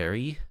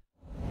Fairy.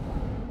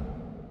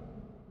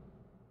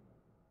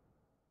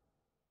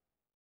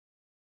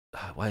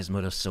 Why is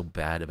Moto so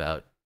bad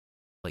about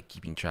like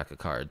keeping track of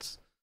cards?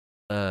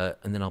 And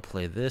then I'll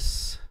play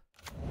this.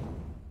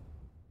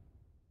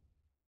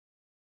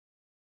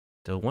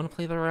 Do I want to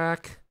play the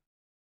rack?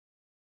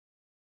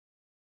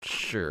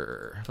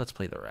 Sure, let's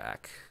play the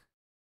rack.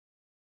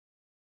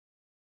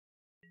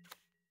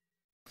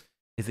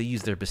 If they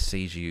use their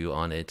Boseiju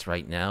on it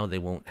right now, they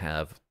won't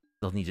have...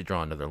 They'll need to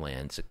draw another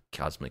land, so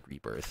Cosmic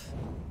Rebirth.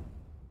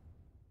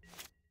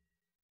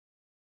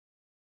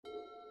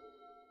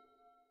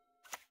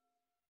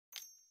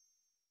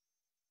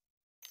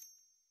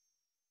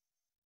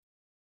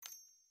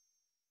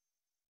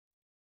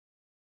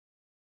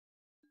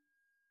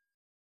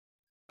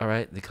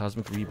 Alright, the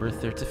Cosmic Rebirth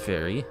there to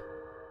Fairy.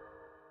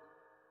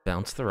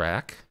 Bounce the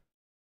rack.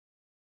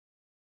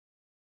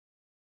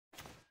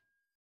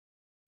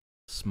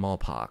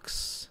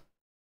 Smallpox.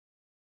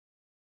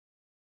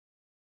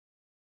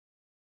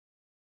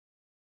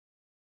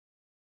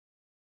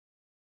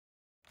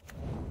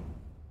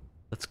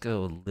 Let's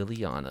go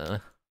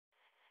Liliana.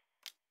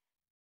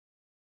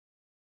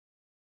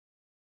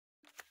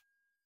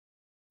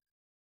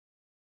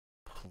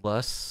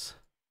 Plus...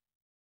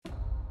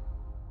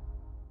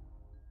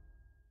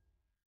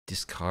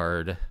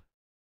 discard...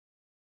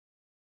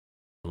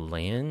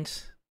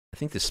 land? I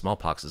think this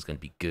Smallpox is going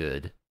to be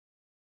good.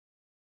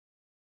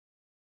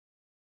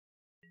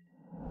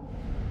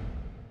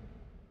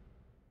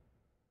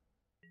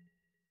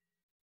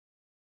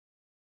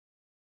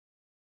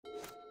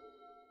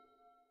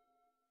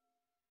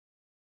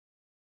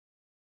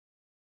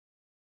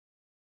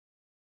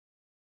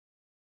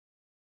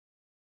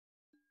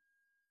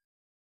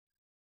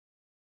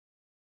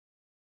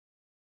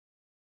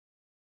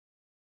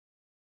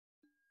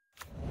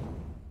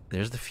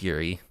 There's the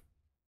Fury.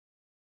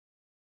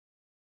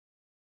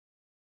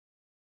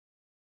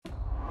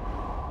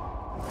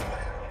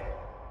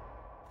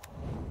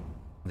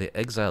 They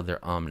exiled their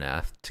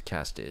Omnath to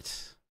cast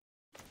it.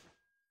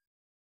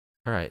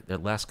 Alright, their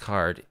last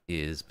card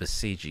is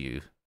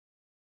Boseiju.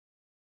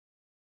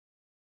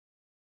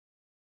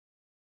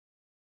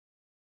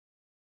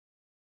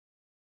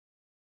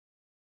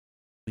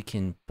 We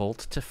can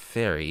bolt to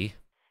Fairy.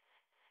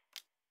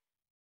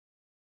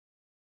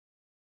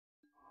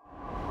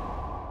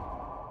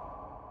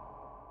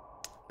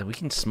 And we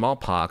can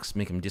Smallpox,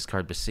 make him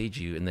discard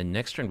Boseiju, and then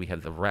next turn we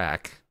have the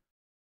rack.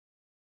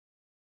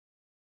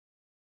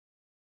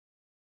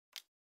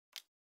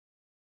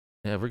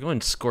 Yeah, we're going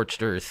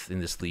Scorched Earth in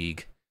this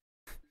league.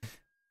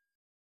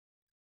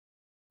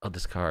 I'll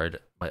discard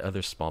my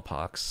other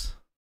Smallpox.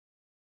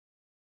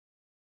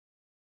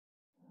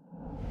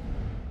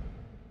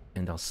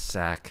 And I'll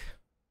sack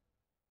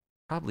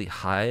probably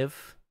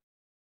Hive,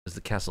 because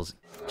the castle's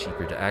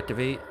cheaper to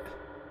activate.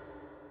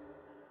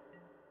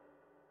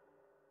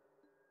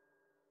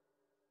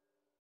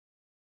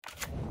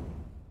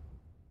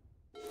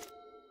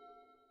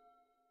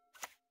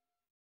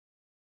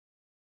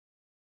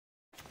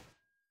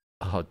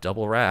 Oh,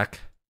 double rack.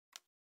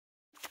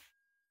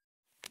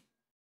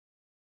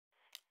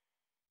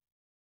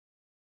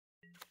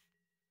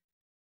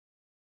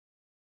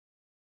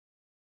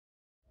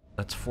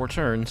 That's 4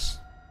 turns.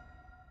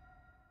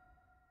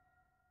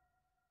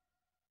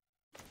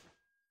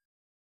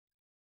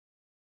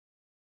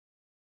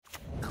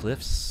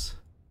 Cliffs.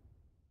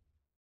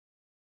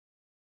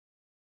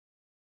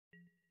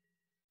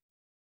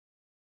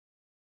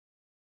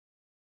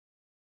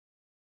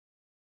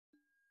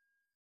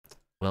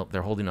 Well,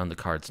 they're holding on the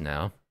cards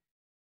now.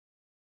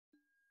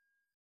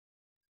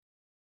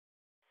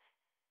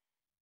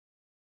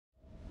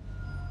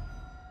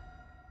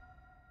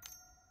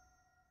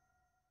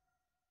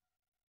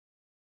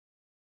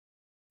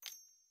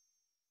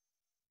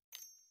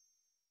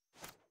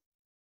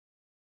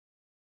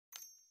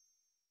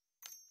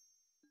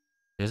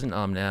 There's an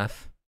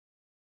Omnath.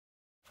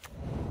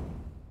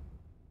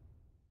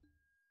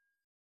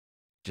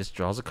 Just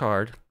draws a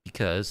card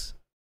because.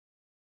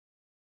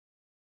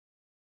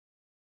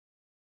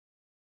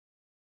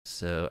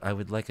 So I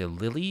would like a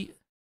Lily.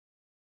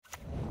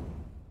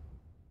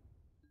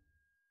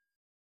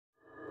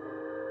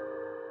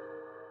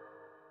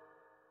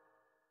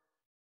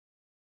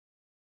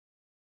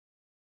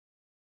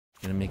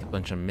 Gonna make a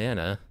bunch of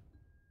mana.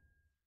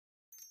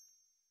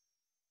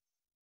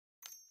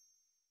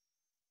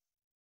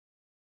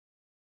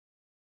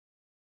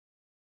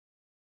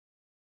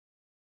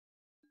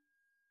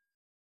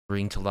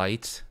 Bring to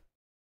light.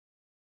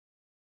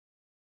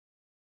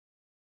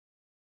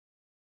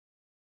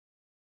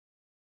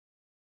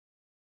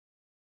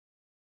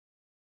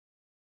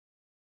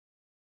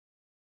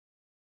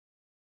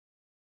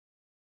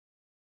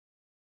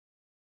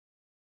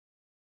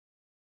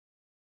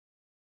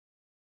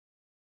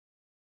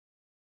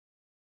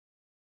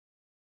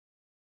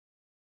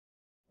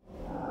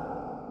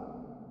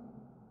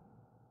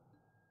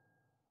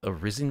 A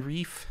Risen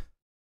Reef.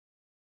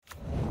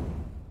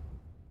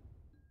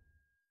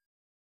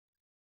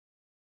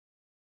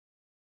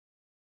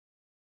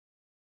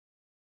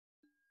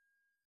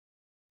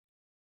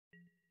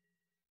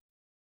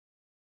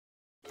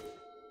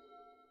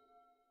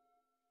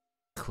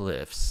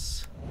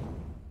 Cliffs.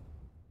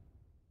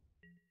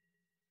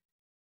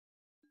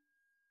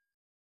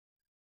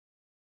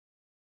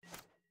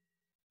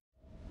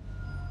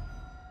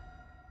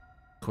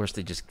 Of course,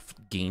 they just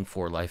gain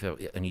 4 life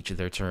on each of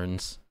their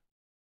turns.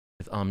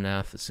 With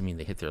Omnath, assuming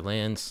they hit their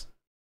lands.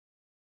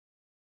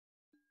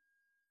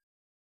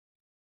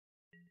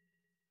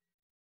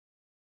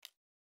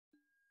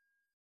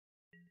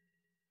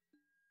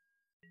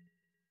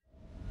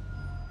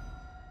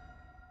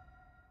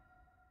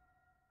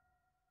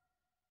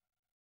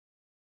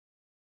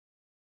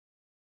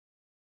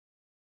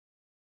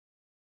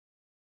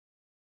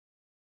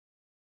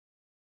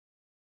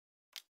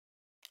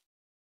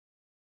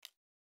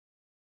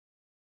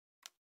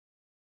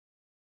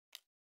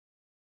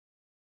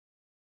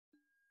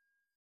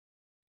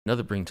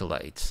 Another Bring to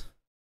Light.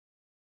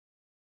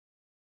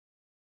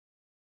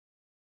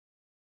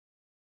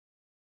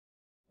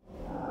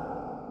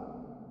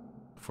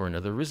 For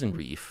another Risen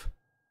Reef.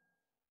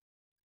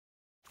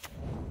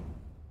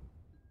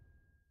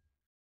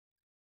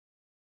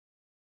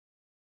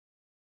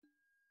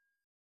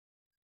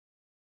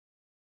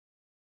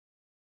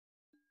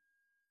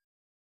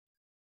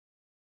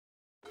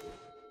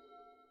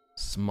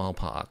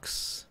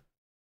 Smallpox.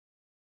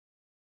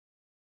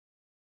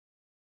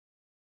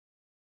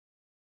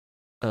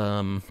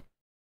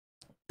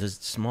 Does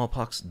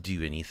Smallpox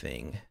do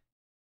anything?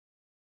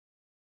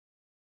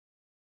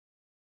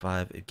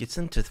 5. It gets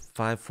them to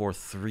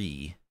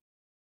 5-4-3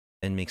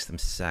 and makes them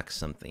sack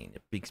something.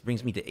 It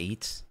brings me to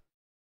 8.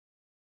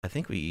 I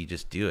think we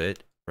just do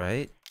it,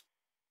 right?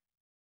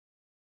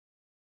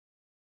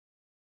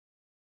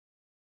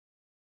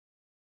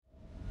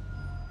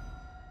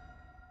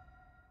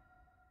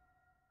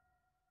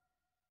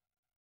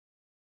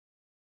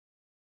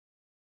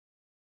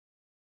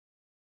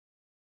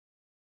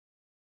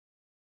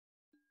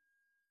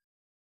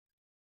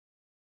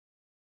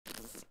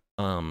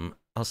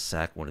 I'll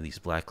sack one of these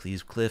Black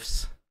Cleave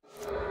Cliffs.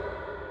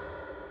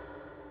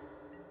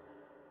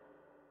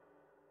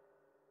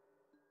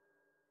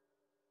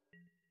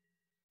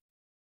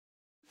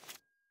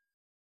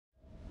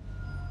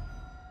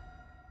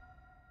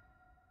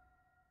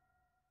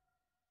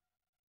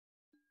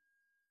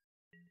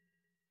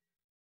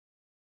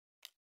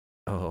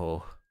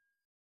 Oh.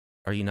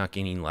 Are you not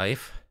gaining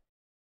life?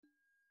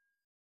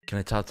 Can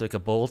I top deck a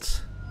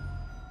bolt?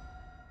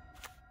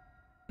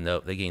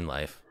 Nope, they gain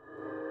life.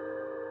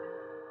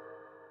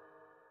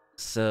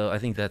 So I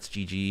think that's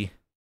GG.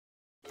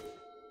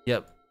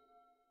 Yep.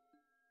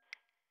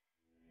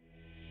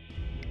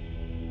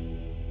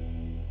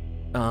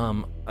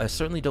 I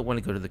certainly don't want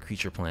to go to the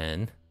creature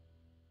plan.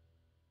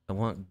 I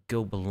want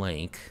go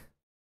blank.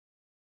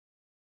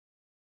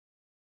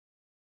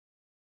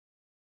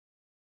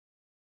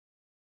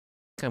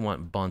 I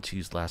want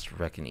Bantu's Last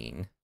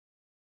Reckoning.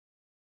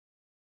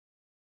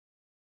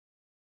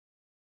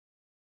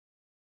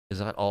 Is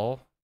that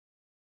all?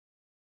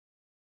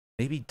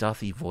 Maybe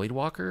Dothy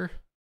Voidwalker?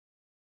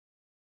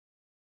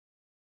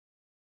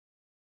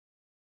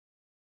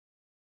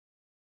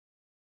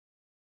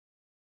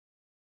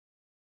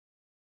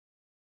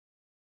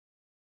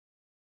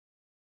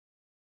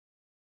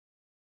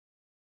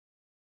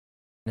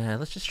 Nah,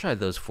 let's just try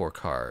those 4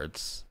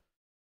 cards.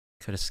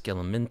 Cut a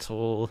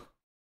Skelemental.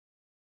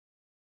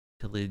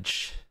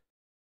 Pillage.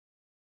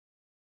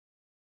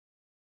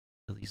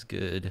 Lily's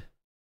good.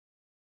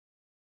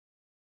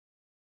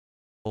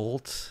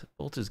 Bolt.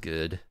 Bolt is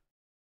good.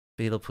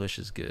 Fatal Push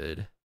is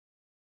good.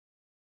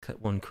 Cut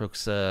 1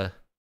 Kroxa.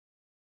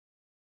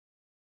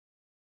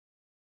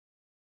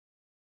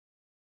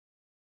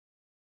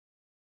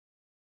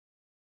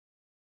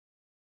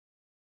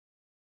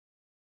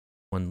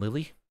 One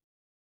Lily.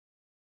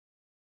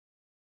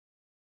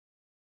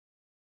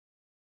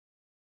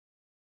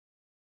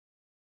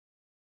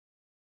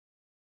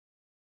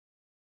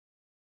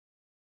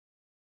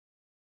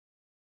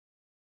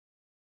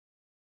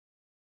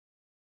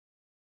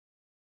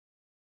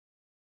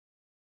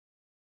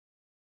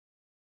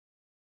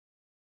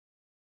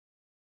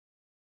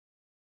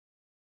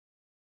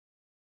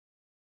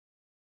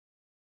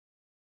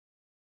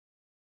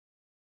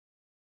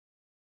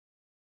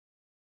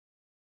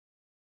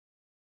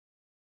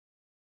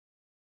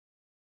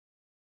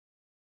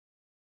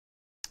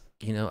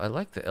 You know, I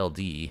like the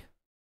LD.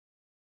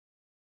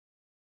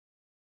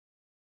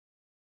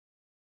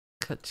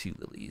 Cut 2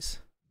 lilies.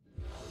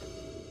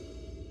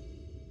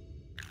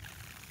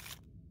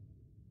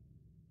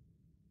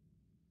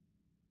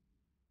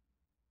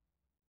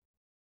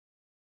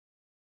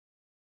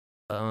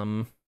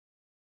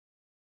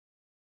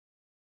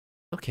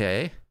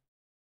 Okay.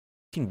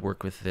 Can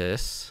work with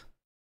this.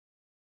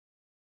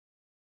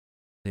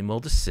 They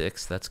mold a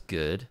 6, that's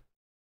good.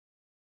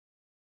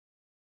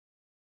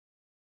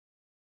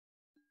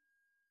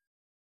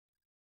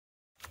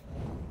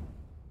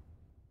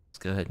 Let's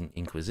go ahead and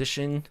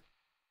Inquisition.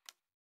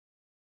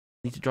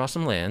 Need to draw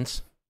some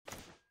lands.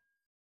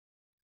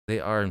 They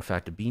are, in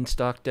fact, a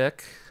Beanstalk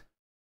deck.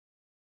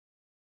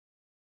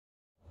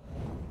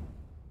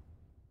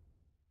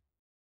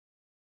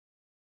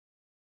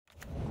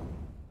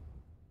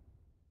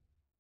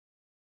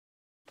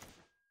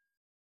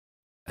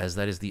 As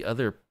that is the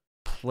other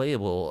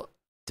playable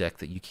deck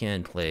that you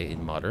can play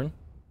in Modern.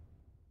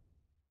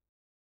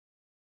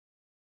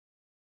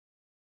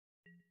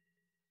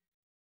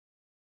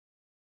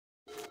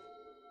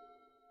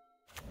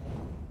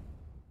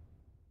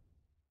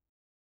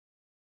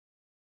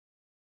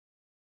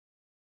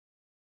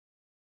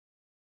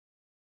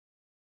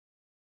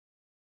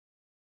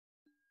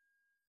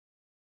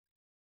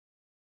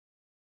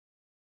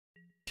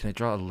 Can I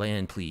draw a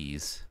land,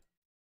 please?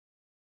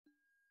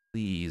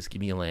 Please, give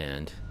me a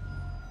land.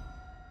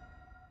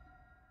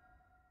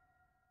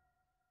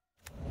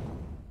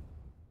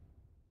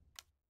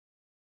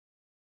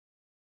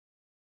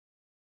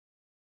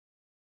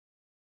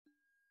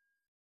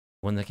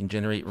 One that can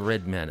generate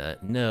red mana.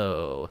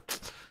 No.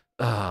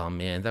 Oh,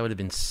 man, that would have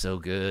been so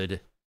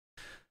good.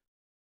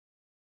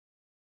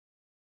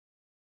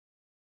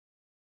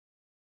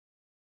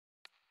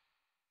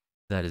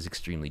 That is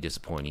extremely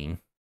disappointing.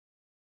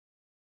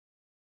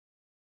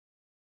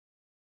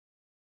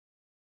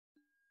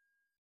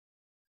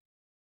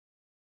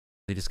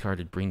 They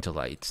discarded Bring to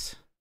Light.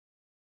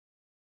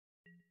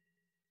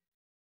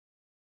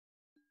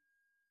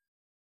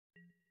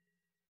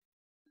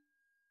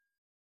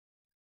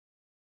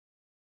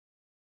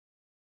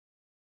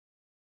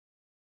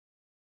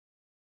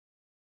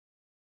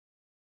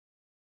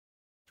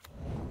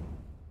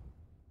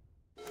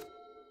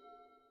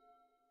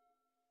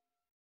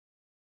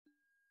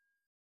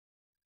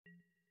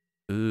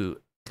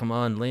 Ooh, come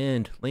on,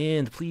 land,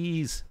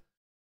 please.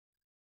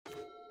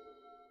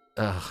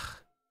 Ugh.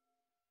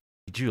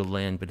 You drew a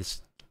land, but it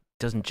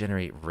doesn't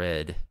generate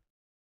red.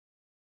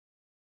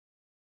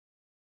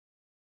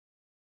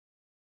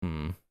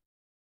 Hmm.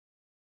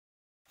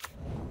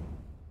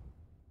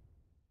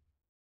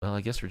 Well,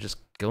 I guess we're just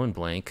going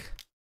blank.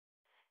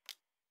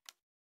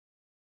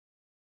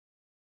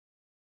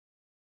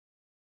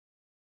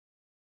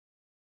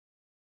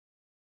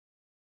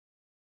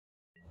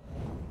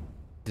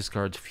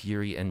 Discards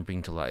Fury and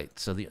Bring to Light.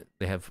 So they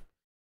have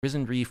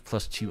Risen Reef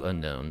plus 2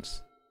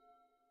 unknowns.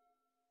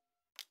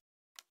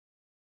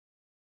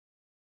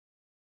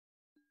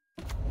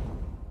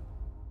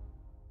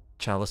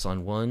 Chalice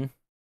on 1.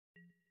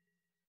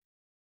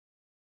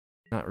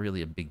 Not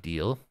really a big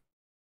deal.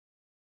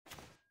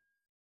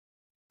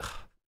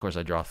 Of course,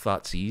 I draw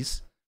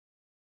Thoughtseize.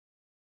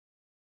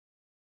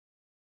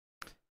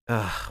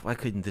 Why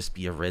couldn't this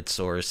be a red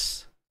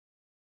source?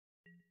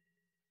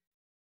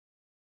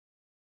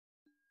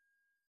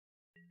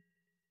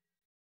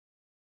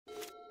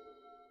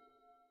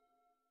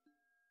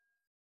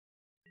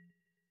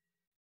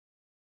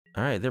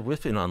 Alright, they're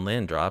whiffing on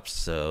land drops,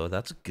 so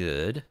that's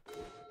good.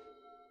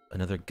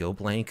 Another go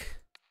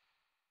blank?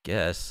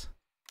 Guess.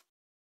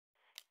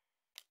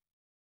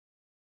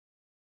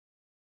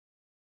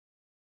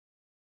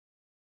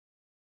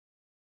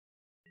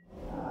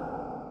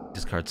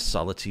 Discard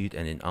Solitude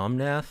and an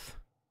Omnath.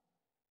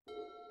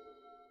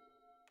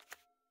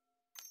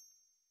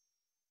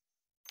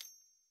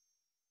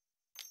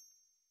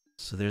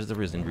 So there's the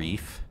Risen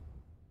Reef.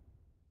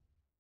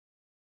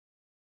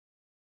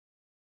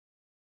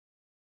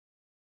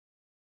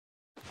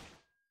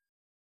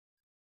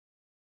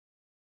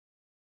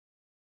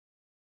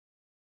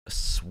 A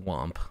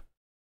swamp.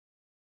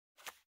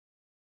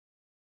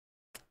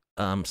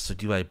 So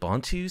do I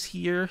Bantus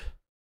here?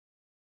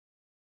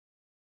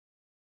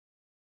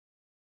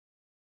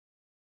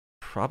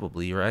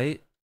 Probably,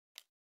 right?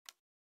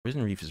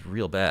 Risen Reef is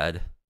real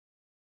bad.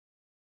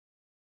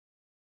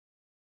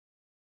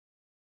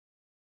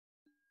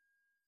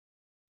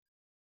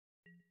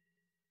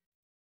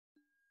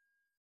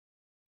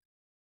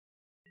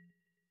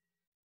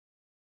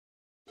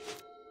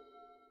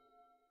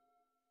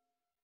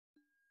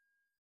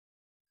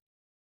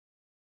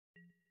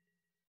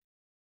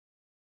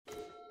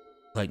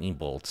 Lightning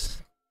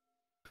bolts.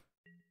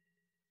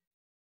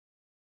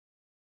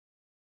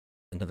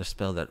 Another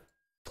spell that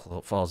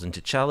falls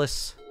into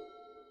Chalice.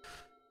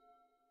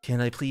 Can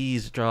I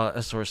please draw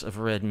a source of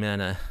red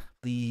mana?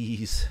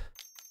 Please.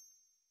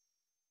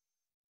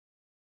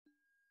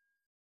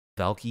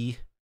 Valky.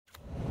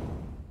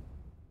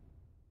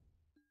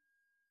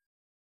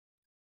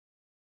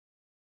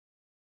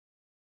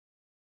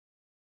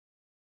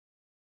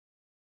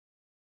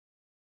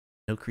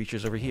 No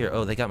creatures over here.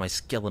 Oh, they got my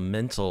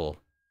skelemental.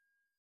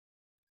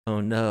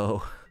 Oh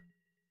no.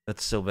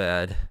 That's so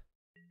bad.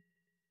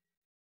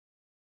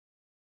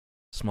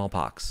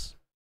 Smallpox.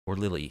 Or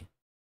Lily.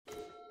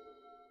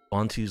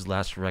 Bantu's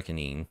Last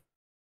Reckoning.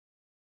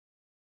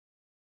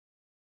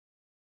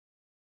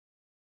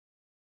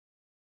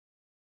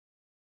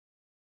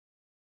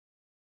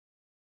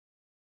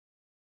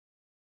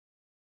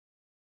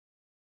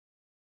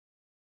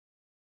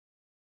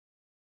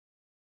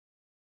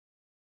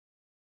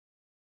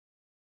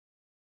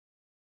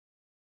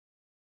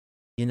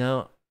 You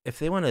know, if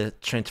they want to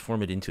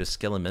transform it into a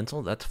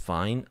skelemental, that's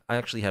fine. I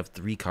actually have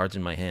 3 cards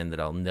in my hand that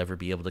I'll never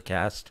be able to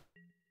cast.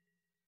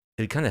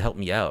 It'd kind of help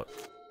me out.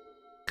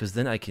 Because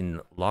then I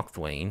can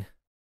Lochthwain.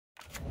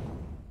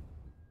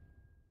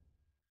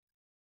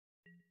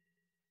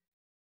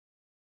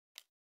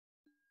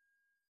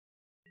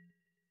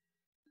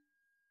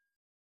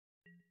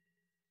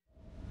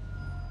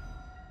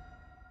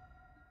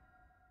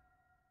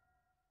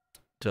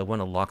 Do I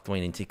want to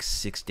Lochthwain and take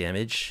 6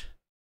 damage?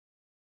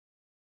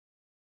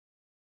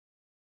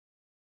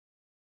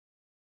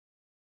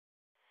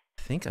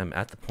 I think I'm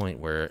at the point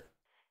where,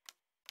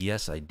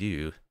 yes, I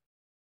do.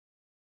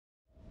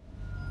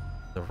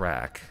 The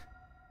rack.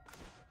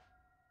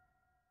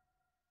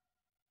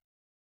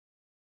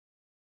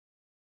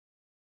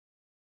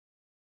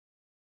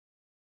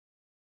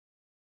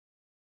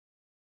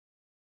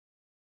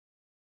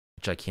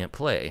 Which I can't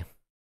play.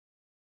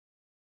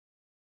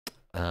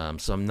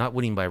 So I'm not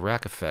winning by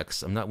rack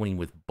effects. I'm not winning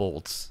with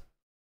bolts.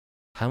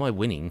 How am I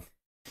winning?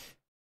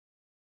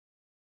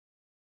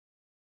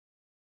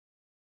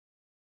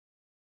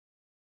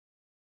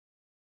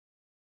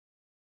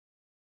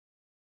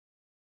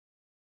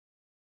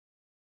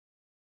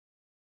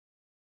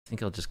 I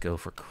think I'll just go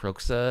for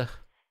Kroxa.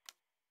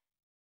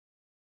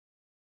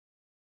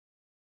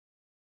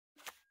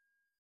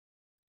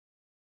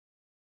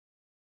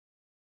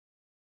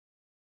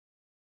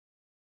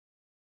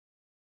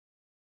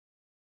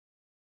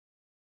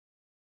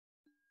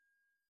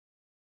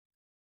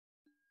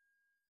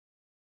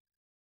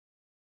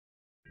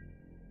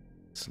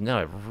 So now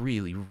I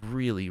really,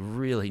 really,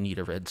 really need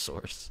a red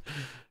source.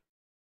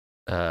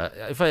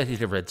 If I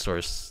had a red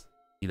source,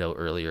 you know,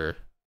 earlier,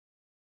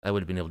 I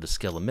would have been able to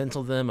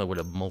skelemental them. I would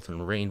have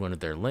Molten Rain one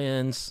of their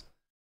lands.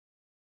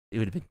 It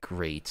would have been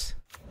great.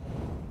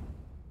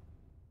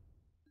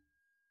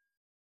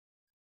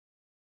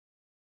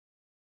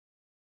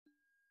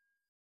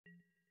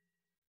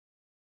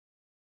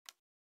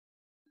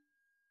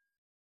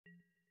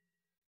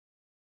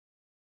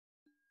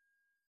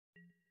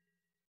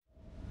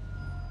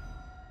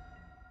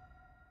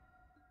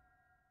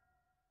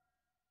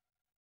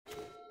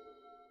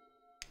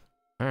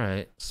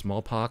 Alright,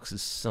 Smallpox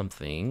is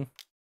something.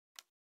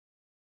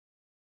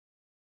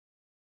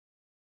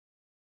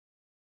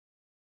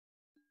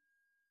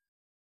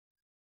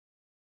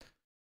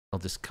 I'll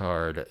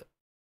discard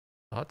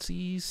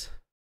Thoughtseize.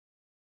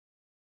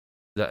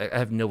 I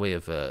have no way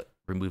of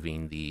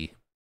removing the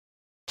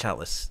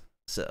chalice,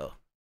 so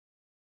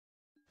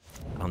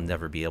I'll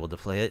never be able to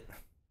play it.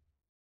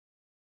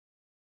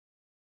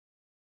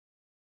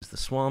 Use the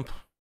swamp.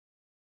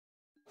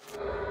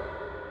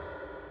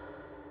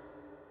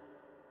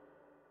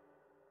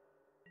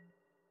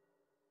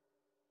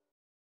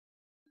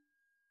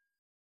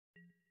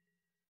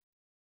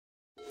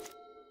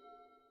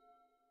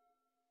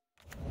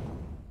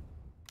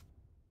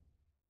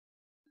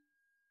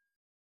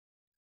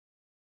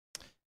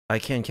 I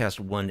can cast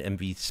 1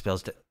 MV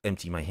spells to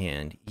empty my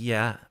hand.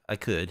 Yeah, I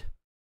could.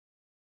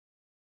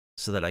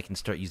 So that I can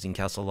start using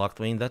Castle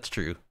Lochthwain. That's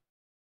true.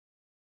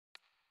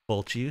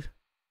 Bolt you.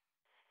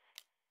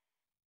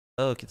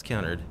 Oh, it gets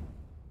countered.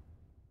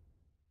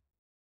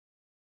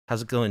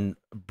 How's it going,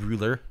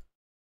 Brewler?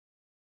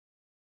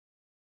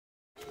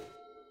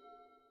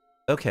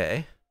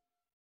 Okay.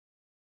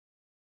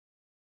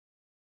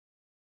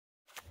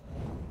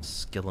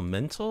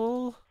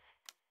 Skelemental?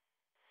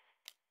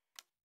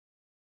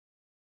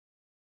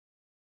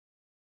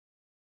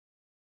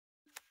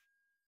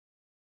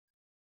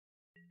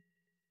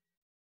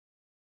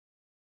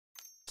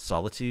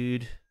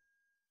 Solitude.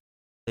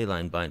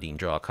 Leyline Binding,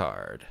 draw a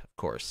card, of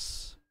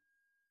course.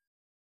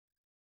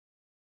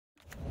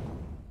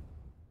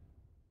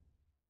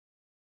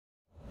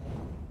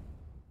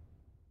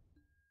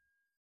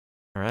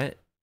 Alright.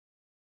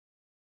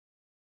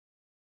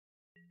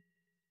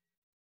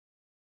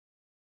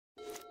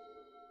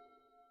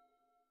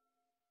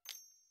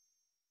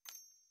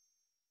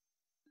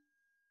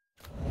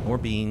 More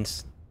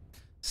beans.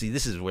 See,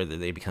 this is where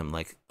they become,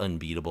 like,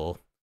 unbeatable.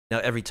 Now,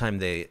 every time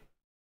they...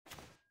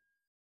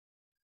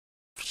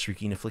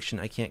 Shrieking Affliction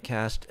I can't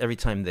cast. Every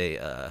time they,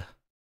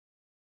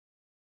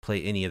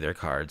 play any of their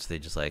cards, they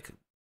just, like,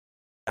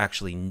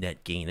 actually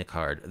net gain a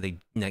card. They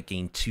net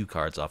gain 2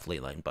 cards off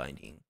Leyline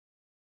Binding.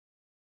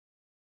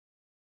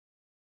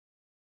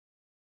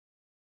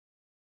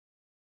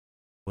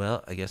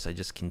 Well, I guess I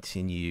just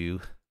continue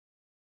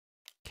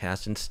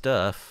casting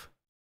stuff.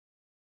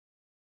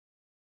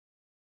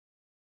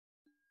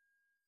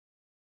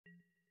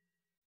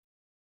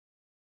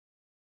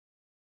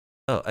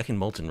 Oh, I can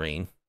Molten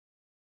Rain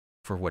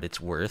for what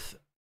it's worth.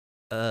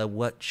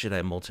 What should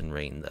I Molten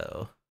Rain,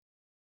 though?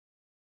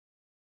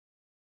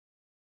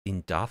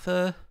 In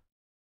Datha?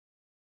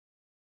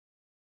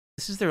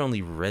 This is their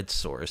only red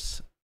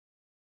source.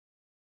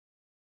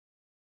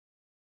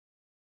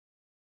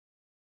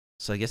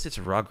 So I guess it's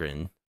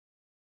Rogren.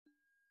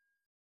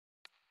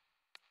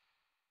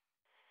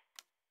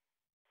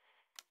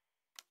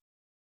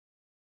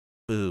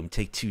 Boom,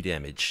 take 2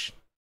 damage.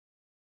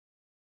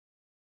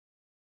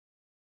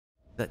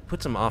 That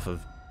puts them off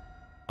of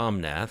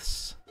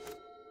Omnaths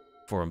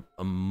for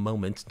a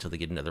moment until they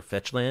get another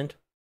fetch land.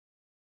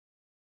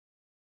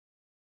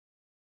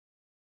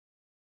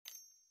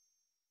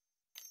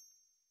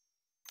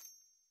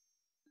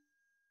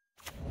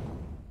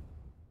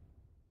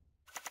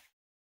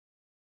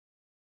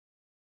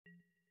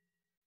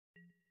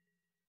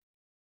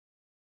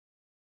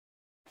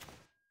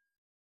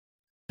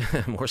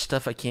 More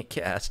stuff I can't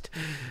cast.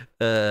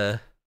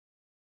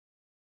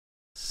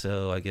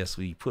 So I guess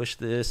we push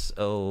this.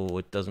 Oh,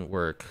 it doesn't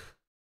work.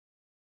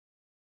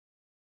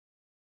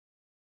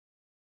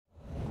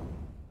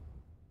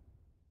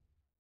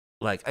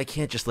 Like, I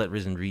can't just let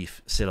Risen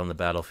Reef sit on the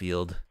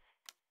battlefield.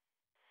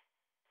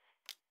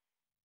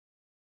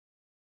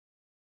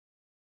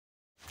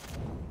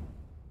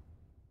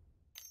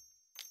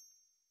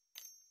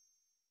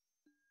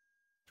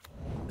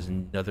 There's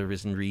another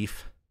Risen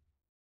Reef.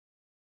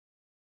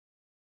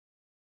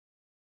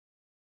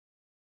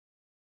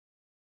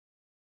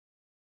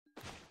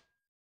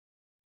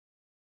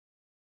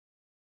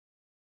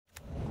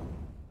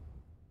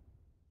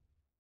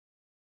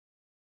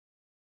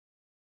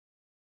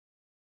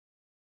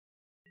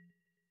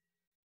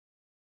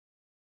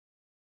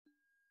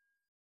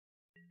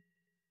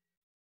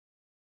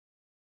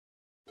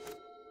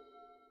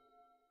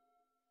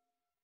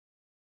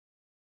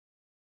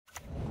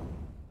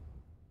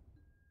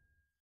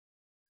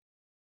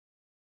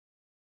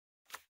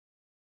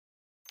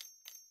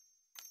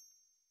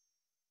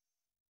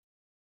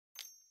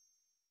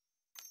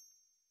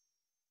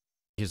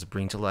 Here's a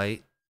Bring to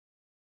Light.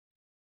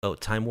 Oh,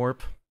 Time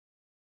Warp.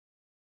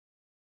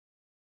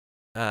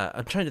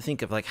 I'm trying to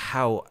think of like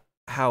how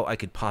I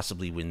could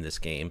possibly win this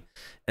game,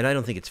 and I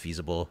don't think it's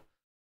feasible.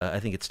 I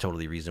think it's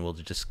totally reasonable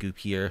to just scoop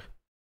here.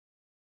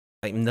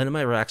 Like, none of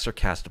my racks are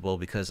castable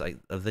because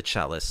of the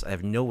Chalice. I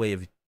have no way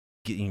of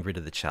getting rid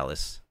of the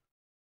Chalice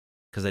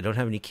because I don't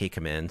have any K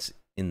commands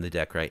in the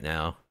deck right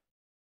now.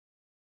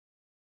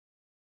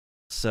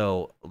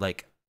 So,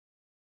 like,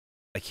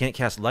 I can't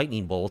cast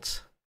Lightning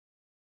Bolt.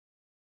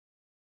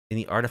 In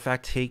the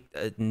artifact take,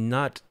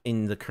 not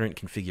in the current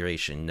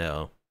configuration,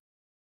 no.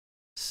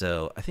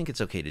 So I think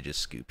it's okay to just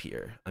scoop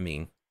here. I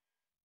mean,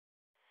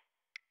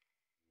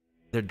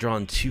 they're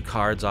drawing 2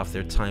 cards off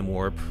their Time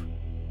Warp.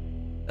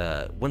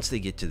 Once they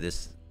get to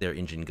their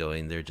engine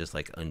going, they're just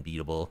like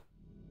unbeatable.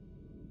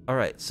 All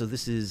right, so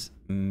this is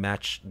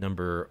match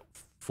number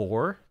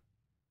 4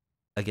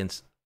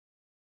 against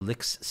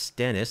Lix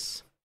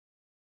Stannis.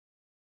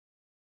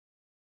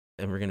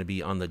 And we're going to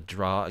be on the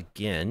draw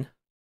again.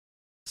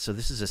 So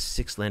this is a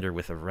 6-lander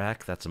with a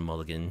rack. That's a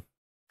mulligan.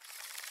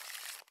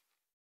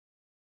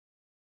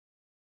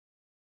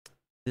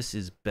 This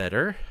is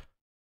better.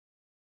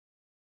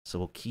 So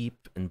we'll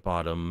keep and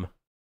bottom.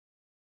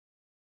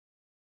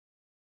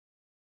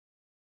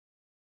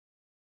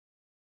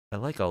 I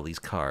like all these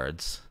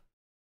cards.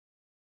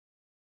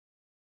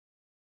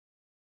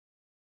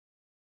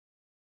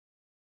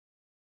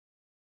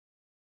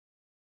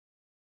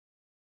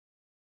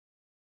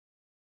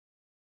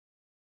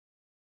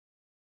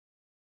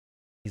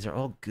 These are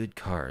all good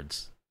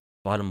cards.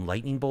 Bottom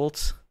Lightning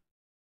Bolts.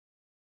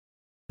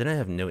 Then I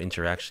have no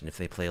interaction if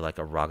they play like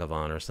a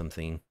Ragavan or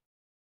something.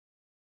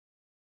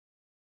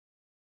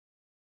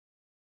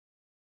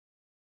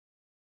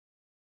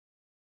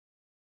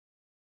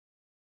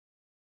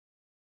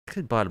 I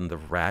could bottom the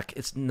rack.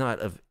 It's not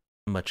of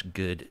much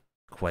good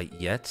quite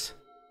yet.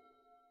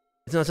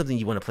 It's not something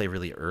you want to play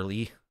really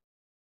early,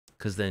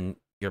 because then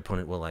your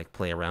opponent will like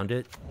play around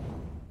it.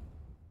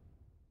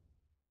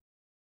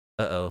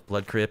 Uh-oh,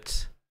 Blood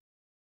Crypt.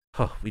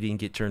 Oh, we didn't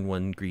get turn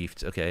 1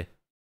 griefed. Okay.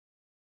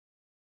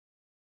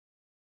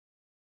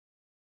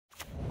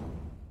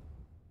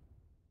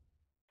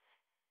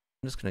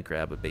 I'm just gonna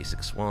grab a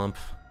basic swamp.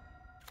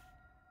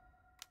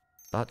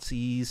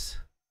 Thoughtseize.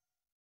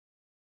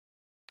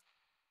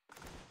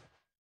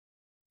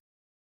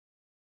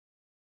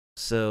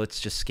 So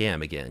it's just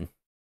Scam again.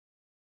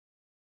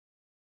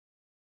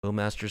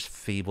 Bowmaster's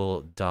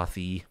Fable,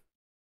 Dothy.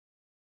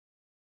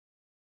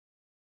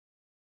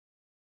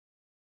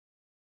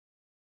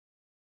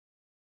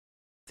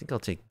 I think I'll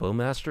take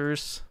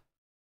Bowmasters.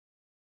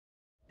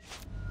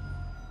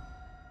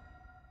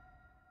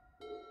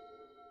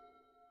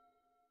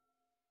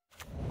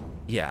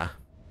 Yeah.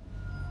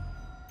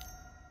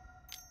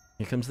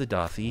 Here comes the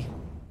Dothy.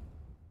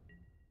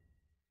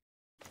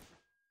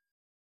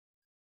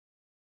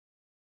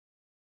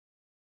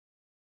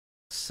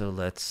 So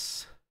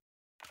let's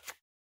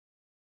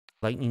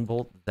Lightning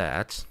Bolt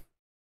that.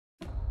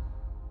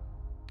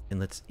 And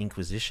let's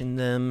Inquisition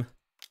them.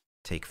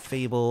 Take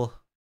Fable.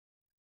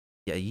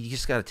 Yeah, you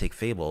just gotta take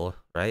Fable,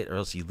 right? Or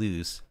else you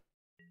lose.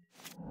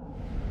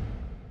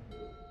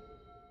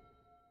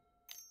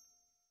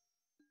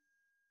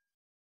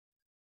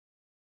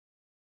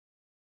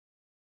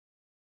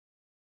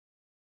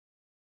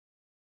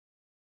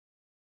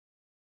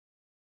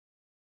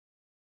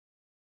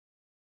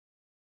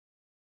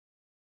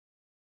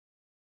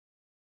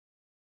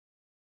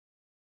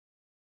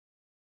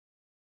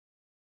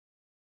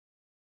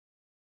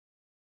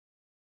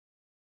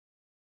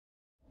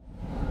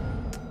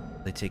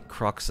 They take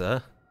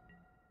Kroxa.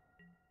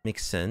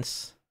 Makes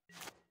sense.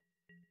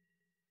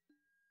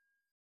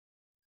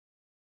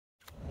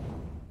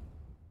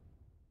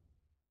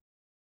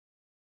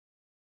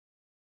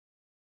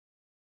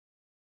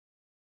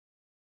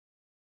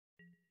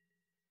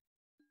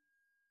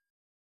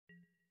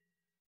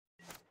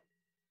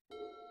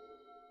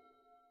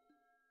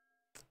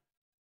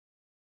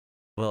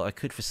 Well, I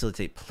could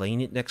facilitate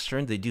playing it next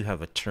turn. They do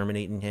have a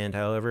Terminate in hand,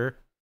 however.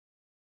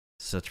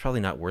 So it's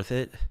probably not worth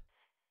it.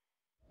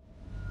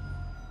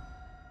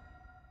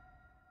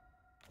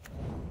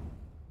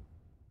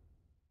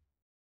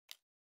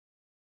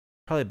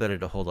 Probably better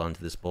to hold on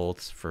to this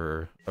Bolts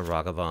for a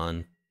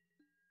Ragavan.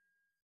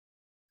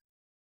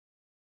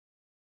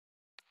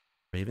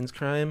 Raven's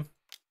Crime?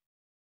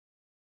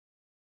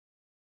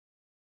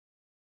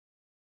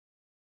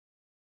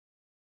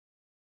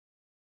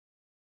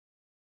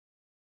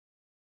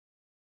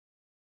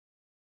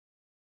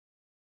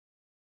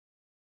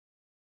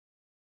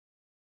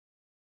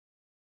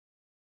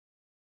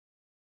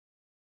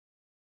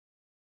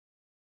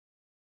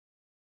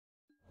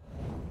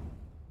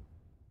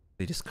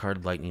 They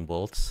discard Lightning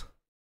Bolts.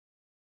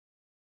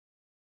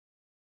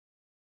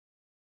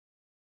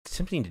 It's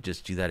tempting to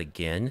just do that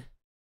again.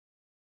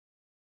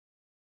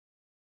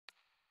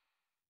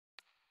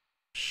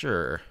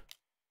 Sure.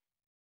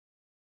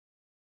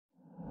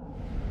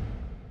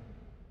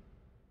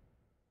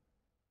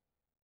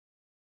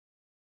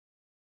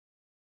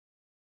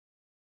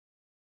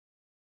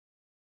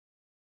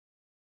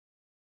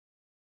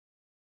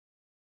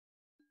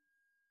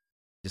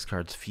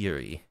 Discards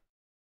Fury.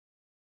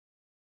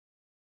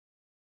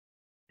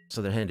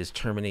 So their hand is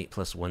Terminate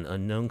plus 1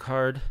 unknown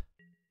card.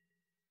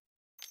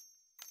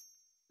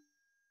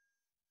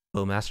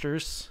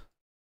 Bowmasters.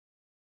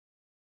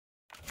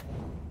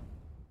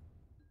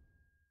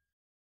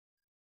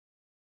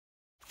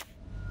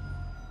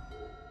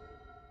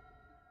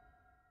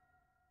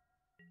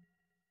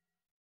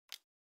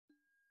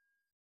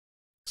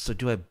 So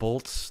do I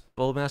bolt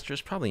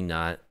Bowmasters? Probably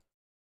not.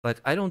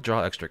 Like, I don't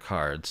draw extra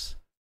cards.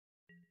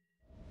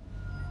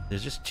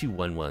 There's just 2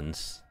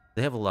 1/1s.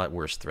 They have a lot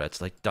worse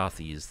threats, like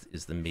Thoughtseize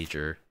is the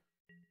major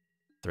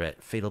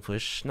threat. Fatal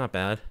Push, not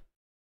bad.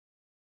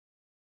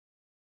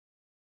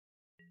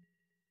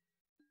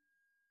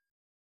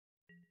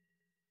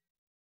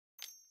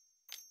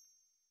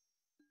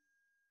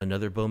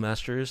 Another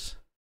Bowmasters.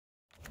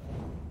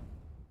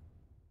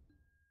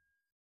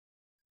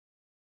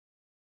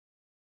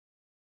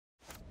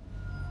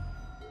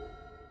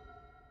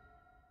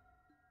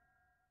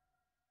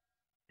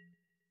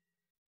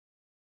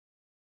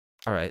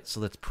 Alright, so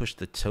let's push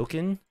the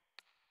token,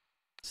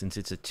 since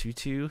it's a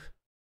 2/2.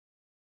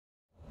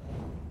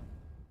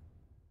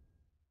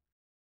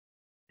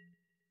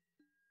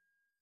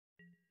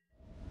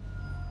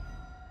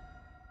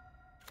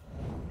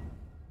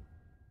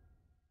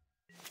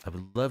 I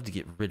would love to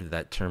get rid of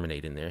that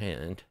Terminate in their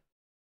hand.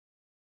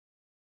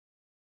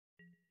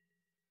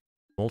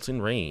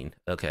 Molten Rain,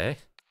 okay.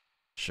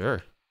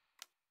 Sure.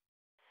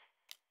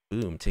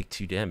 Boom, take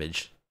 2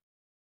 damage.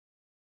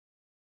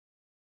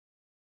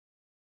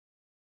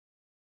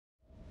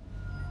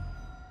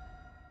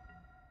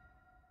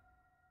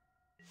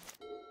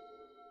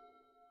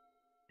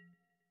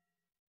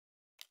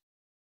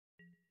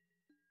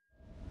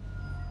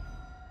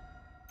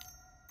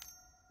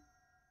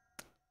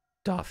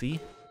 Doffy.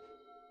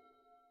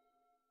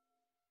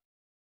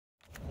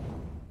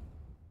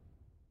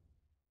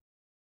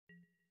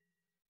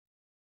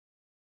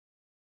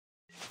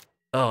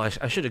 Oh,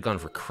 I should have gone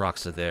for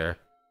Kroxa there.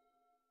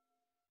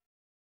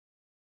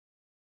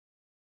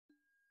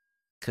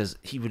 Because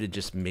he would have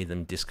just made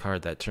them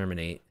discard that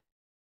Terminate.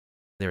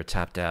 They were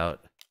tapped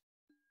out.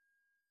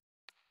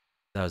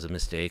 That was a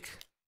mistake.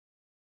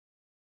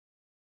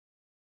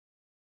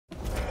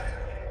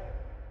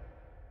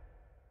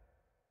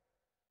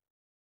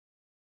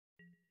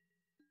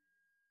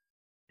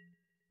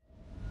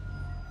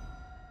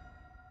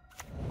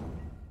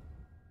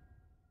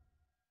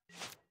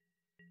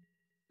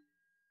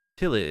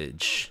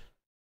 Pillage.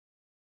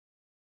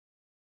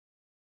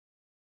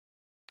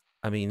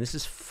 I mean, this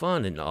is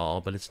fun and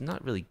all, but it's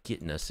not really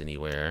getting us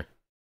anywhere.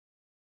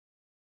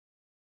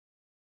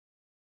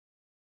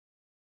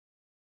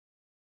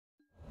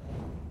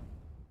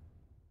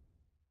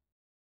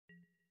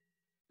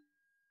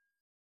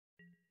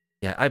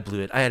 Yeah, I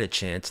blew it. I had a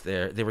chance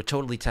there. They were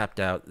totally tapped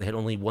out. They had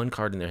only 1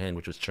 card in their hand,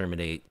 which was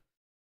Terminate.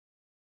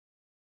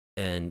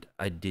 And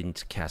I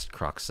didn't cast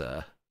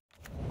Kroxa.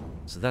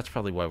 So that's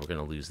probably why we're going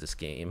to lose this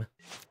game.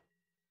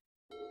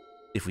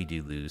 if we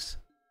do lose.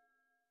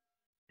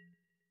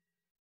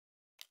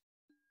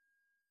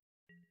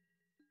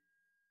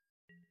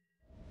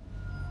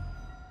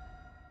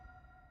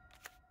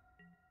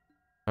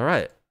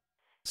 Alright.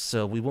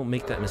 So we won't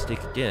make that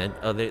mistake again.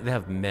 Oh, they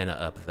have mana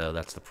up, though.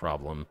 That's the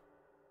problem.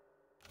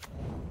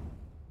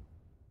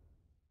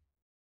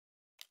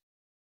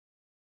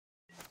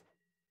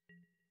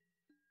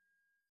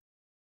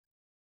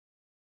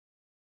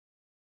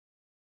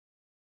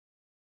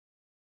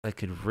 I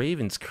could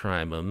Raven's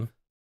Crime them.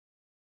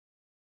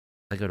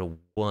 I go to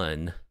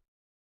 1.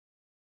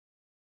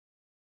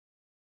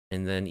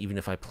 And then even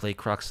if I play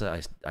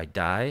Kroxa, I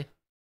die.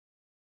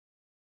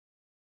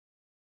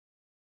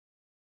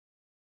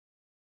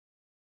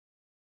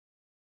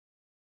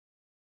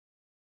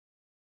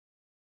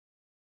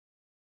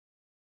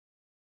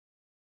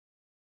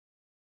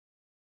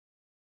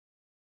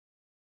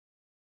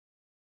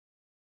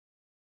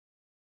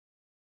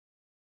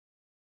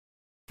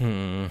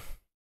 Hmm.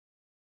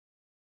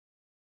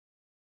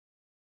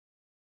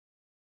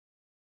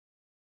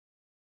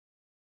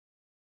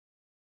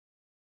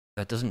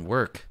 That doesn't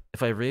work.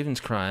 If I Raven's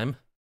Crime,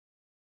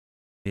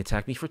 they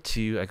attack me for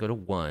 2, I go to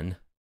 1.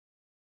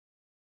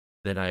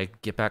 Then I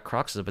get back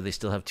Kroxa, but they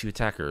still have 2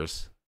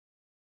 attackers.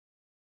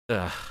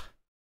 Ugh.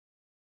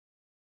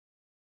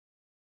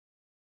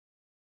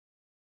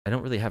 I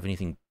don't really have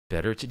anything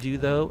better to do,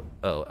 though.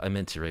 Oh, I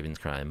meant to Raven's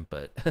Crime,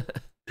 but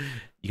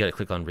you gotta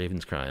click on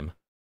Raven's Crime.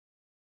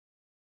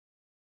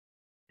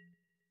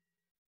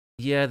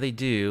 Yeah, they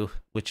do,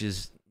 which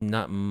is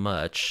not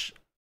much.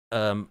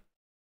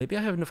 Maybe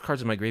I have enough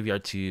cards in my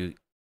graveyard to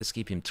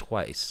escape him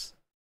twice.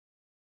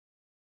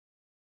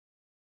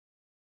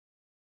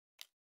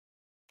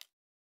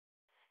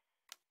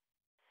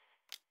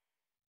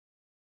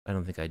 I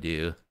don't think I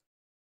do.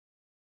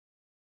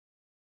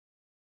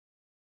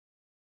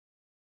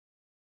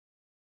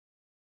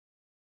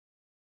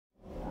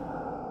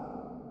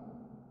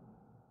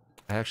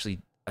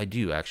 I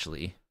do,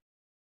 actually.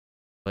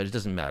 But it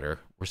doesn't matter.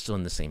 We're still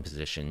in the same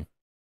position.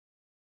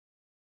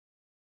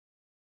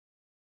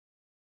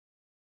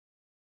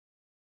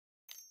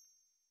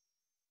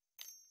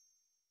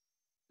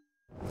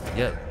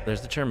 Yep,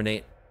 there's the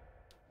Terminate.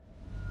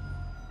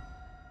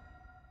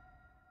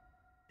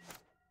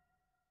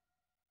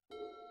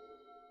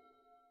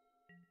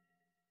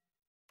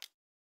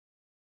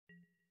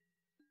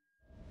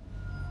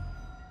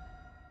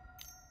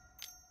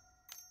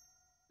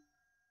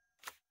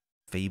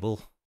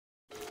 Fable.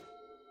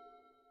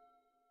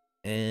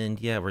 And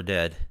yeah, we're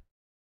dead.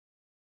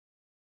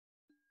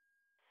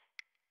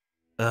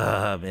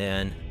 Ah,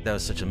 man. That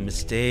was such a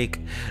mistake.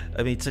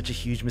 I made such a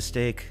huge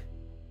mistake.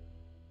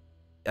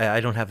 I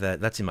don't have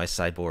that. That's in my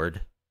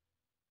sideboard.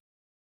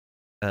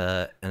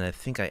 And I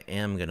think I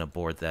am gonna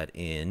board that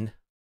in.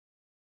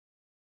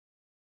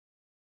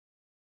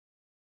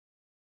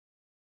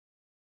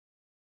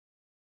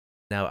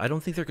 Now, I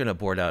don't think they're gonna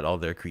board out all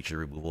their creature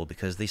removal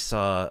because they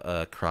saw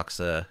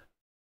Kroxa.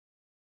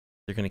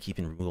 They're gonna keep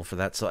in removal for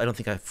that, so I don't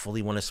think I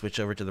fully want to switch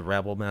over to the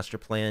Rabble Master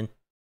Plan.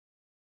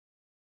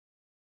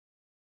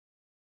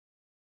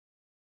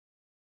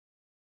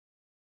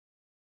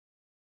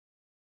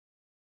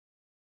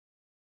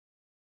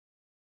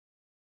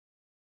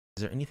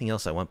 Is there anything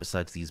else I want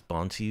besides these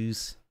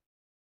Bontus?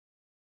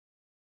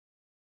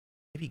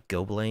 Maybe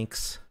Go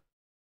Blanks?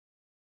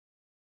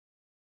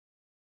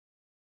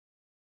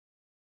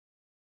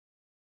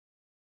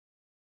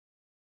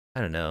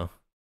 I don't know.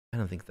 I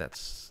don't think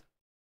that's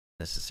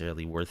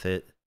necessarily worth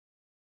it.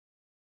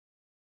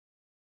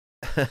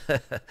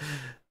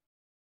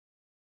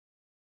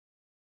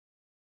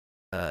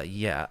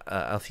 Yeah,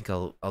 I think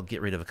I'll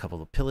get rid of a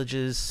couple of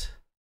pillages.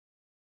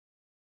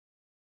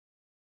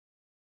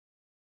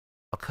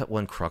 I'll cut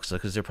one Kroxa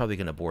because they're probably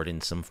gonna board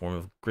in some form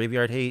of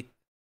graveyard hate.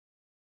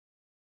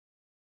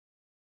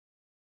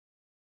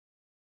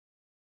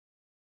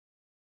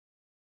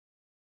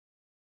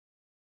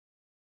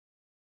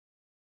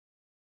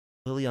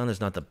 Liliana's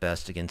not the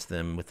best against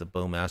them with the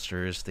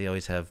Bowmasters. They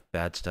always have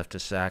bad stuff to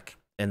sack,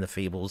 and the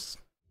Fables.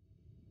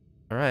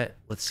 Alright,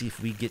 let's see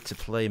if we get to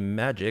play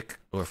Magic,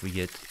 or if we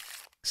get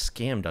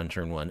scammed on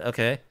turn 1.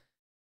 Okay.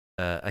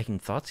 I can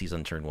Thoughtseize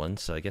on turn 1,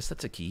 so I guess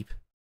that's a keep.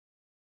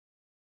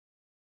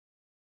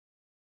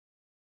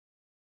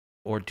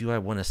 Or do I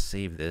want to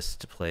save this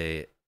to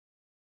play...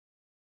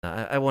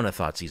 I want to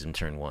Thoughtseize on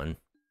turn 1.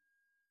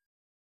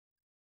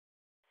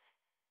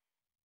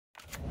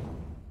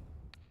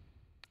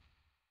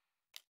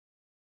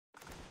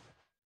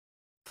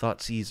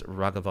 Thoughtseize,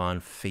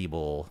 Ragavan,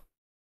 Fable.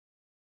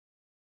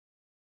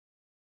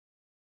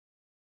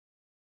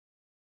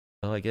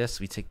 Well, I guess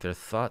we take their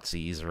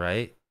Thoughtseize,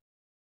 right?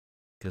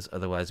 Because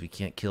otherwise we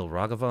can't kill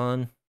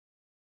Ragavan.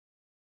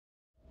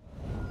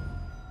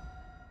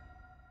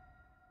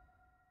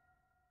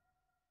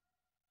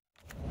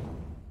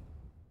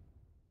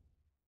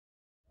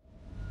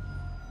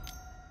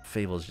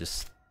 Fable is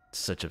just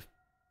such a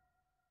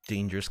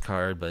dangerous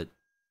card, but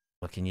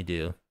what can you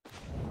do?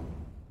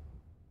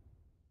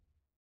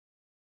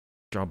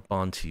 Draw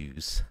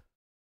Bontus.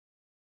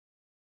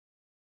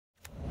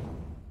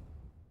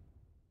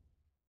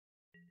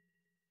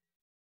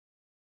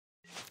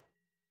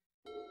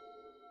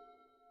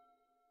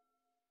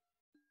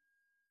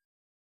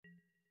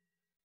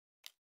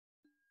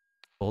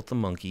 Bolt the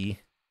monkey.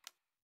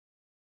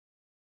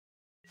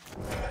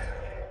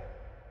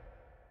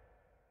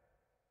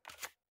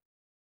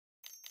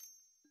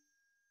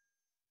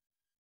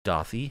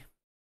 Dothy.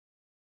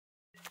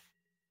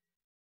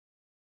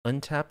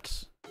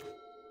 Untapped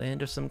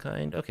land of some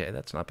kind. Okay,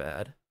 that's not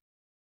bad.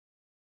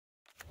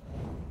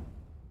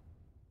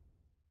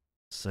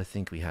 So I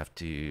think we have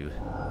to...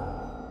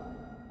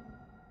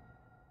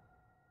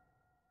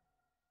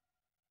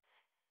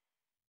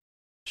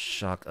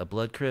 shock a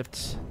blood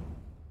crypt.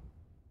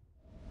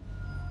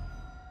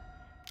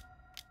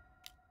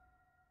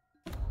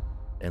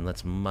 And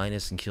let's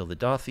minus and kill the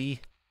Dothy.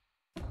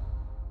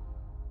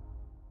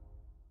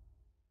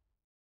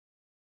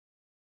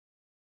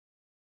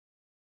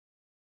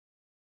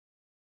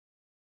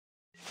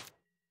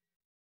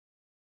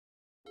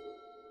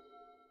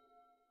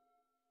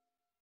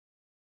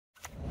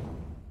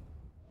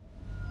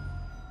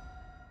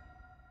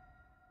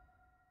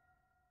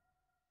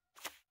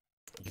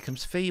 Here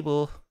comes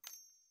Fable.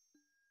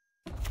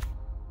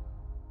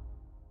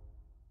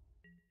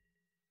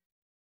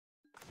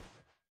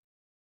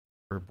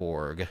 Or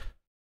Borg.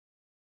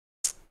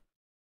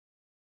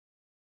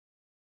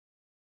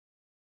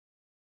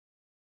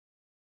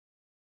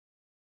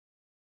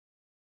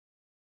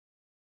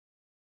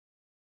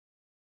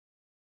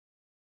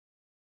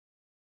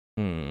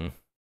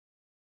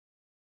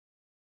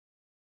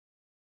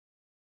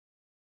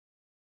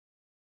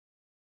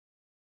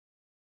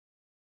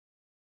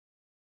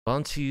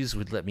 Bontus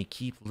would let me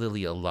keep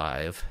Lily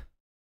alive.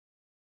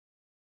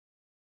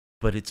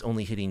 But it's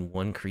only hitting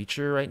one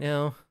creature right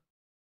now.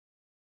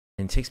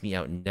 And takes me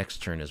out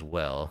next turn as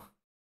well.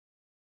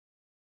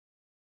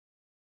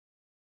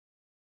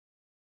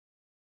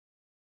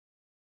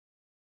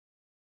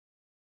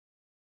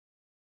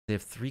 They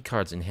have 3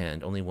 cards in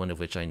hand, only one of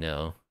which I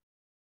know.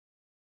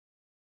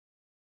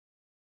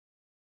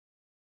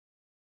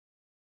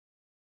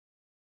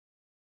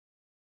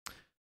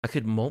 I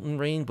could Molten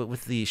Rain, but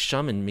with the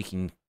Shaman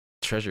making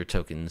treasure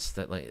tokens,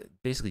 that like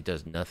basically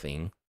does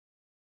nothing.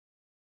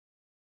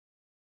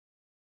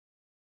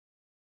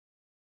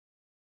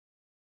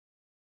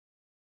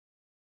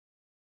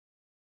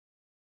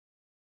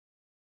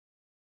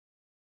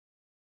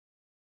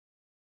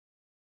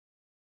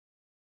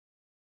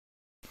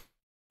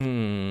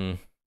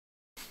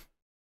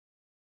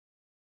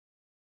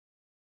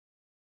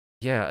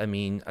 Yeah, I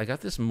mean, I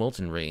got this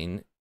Molten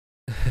Rain.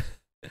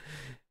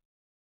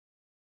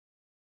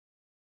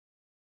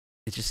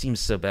 It just seems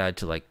so bad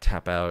to like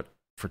tap out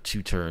for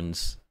 2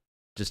 turns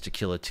just to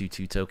kill a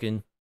 2/2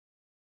 token.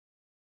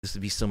 This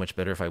would be so much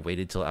better if I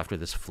waited till after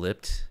this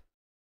flipped.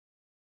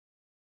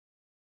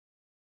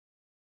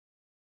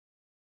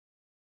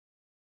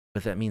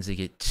 But that means they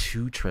get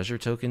 2 treasure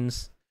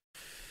tokens.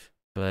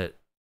 But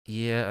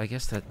yeah, I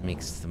guess that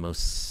makes the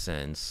most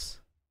sense.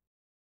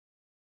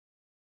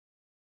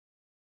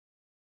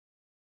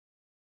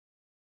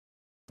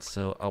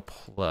 So I'll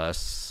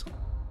plus.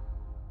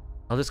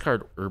 I'll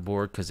discard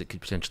Urborg because it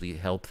could potentially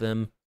help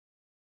them.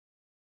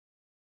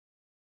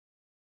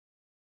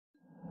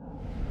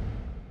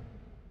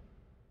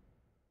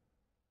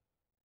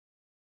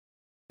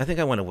 I think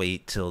I want to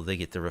wait till they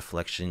get the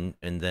reflection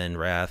and then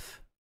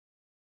Wrath.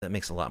 That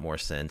makes a lot more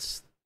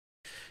sense.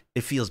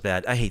 It feels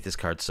bad. I hate this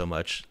card so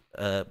much.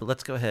 But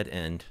let's go ahead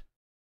and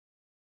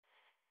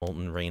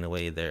Molten Rain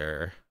away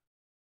there.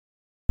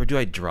 Or do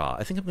I draw?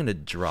 I think I'm going to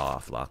draw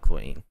off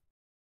Locthwain.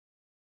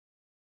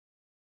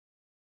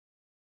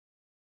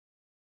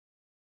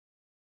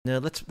 No,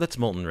 let's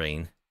Molten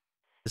Rain.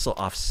 This will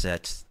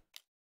offset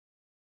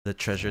the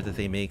treasure that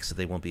they make, so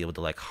they won't be able to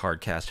like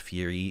hard cast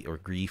Fury or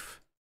Grief.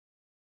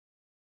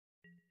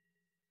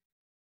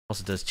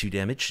 Also does 2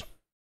 damage.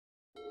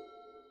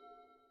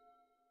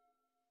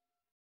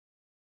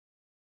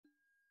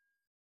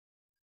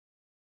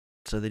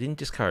 So they didn't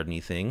discard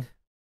anything.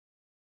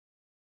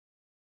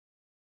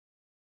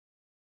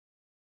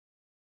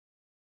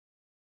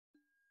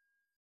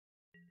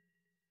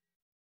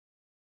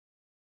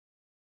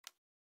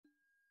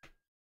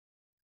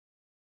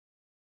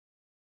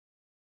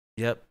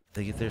 Yep,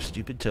 they get their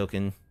stupid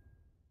token.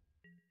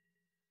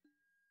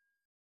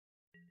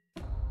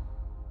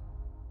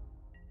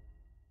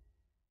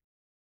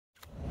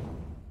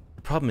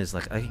 The problem is,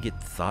 like, I could get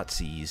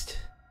Thoughtseized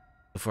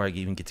before I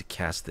even get to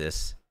cast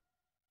this.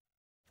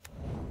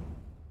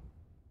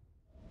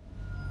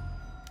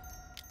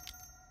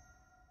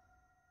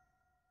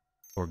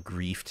 Or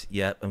Griefed.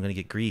 Yep, I'm gonna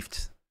get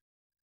Griefed.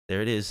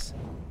 There it is.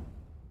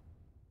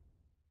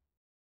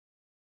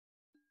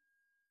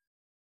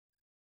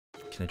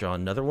 Can I draw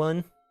another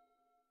one?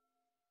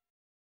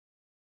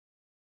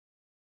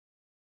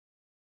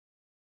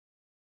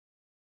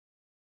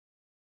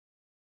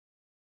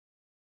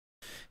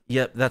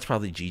 Yep, that's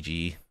probably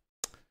GG.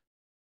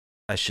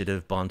 I should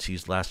have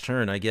Bontu's last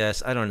turn, I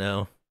guess. I don't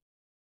know.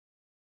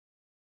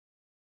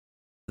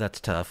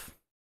 That's tough.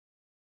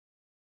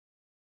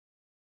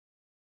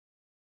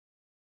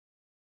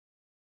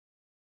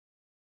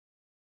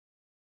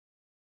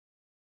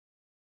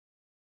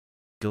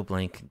 Go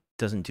blank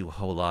doesn't do a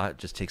whole lot,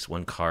 just takes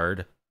 1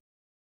 card.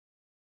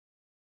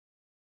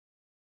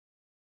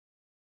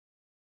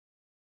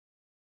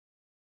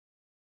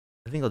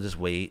 I think I'll just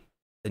wait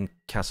and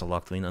cast a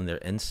Lockthwain on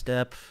their end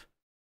step.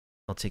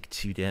 I'll take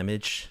 2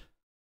 damage.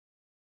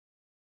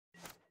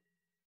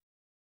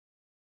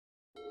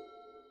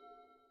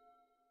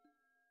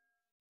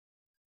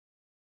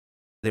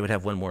 They would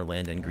have 1 more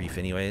land and grief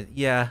anyway.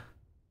 Yeah.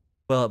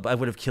 Well, I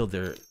would have killed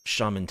their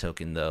shaman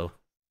token, though.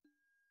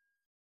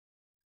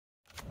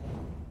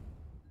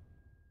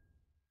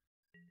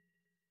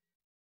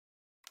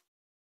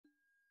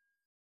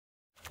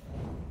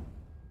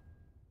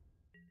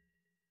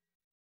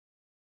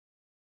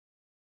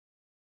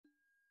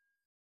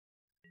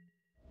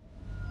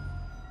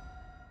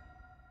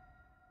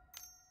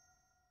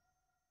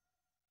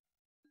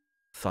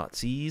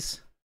 Thoughtseize.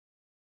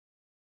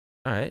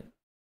 Alright.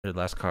 Their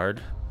last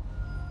card.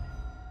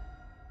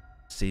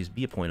 Saves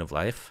me a point of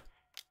life.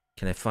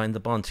 Can I find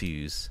the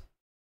Bantus?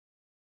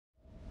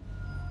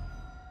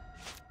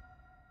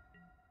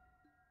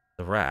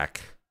 The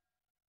rack.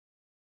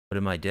 But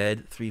am I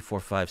dead? 3, 4,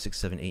 5, 6,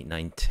 7, 8,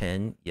 9,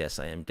 10. Yes,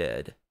 I am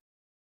dead.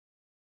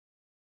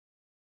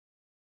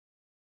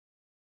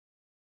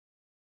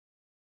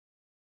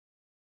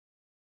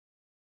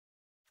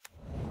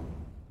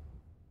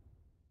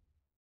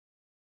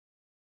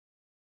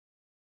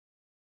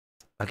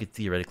 I could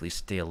theoretically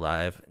stay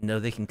alive. No,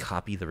 they can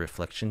copy the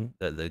reflection,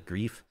 the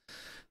grief.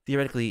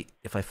 Theoretically,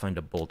 if I find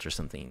a bolt or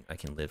something, I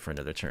can live for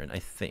another turn, I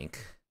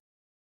think.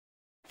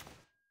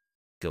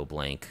 Go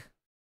blank.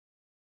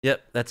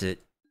 Yep, that's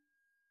it.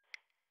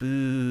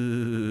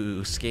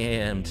 Boo!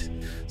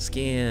 Scammed.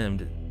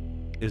 Scammed.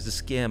 It was a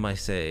scam, I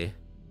say.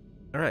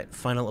 Alright,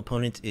 final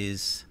opponent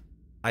is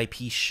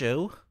IP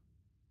Show.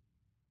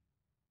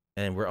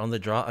 And we're on the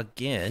draw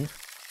again.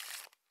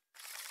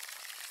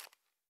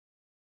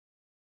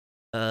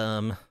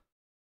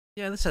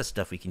 Yeah, this has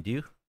stuff we can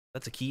do.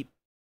 That's a keep.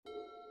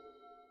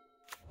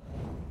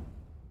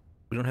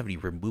 We don't have any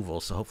removal,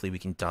 so hopefully we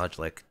can dodge,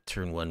 like,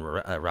 turn 1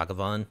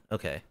 Ragavan.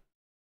 Okay.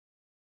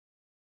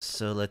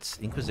 So let's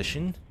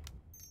Inquisition.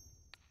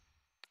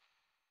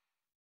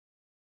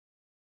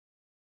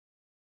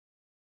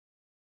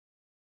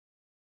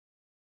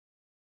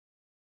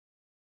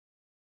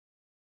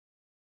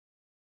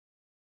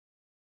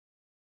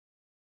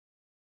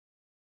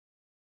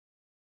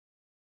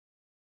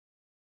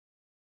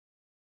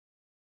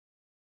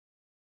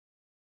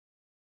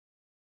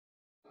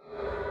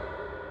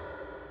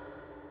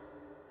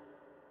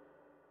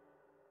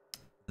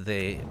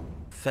 They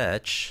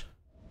fetch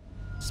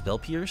Spell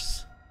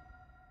Pierce.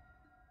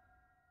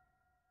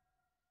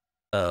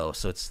 Oh,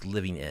 so it's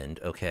Living End,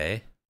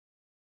 okay.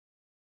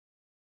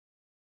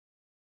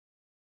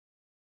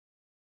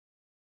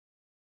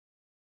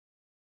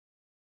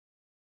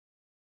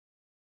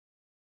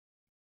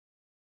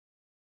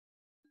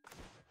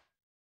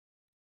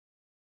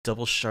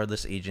 Double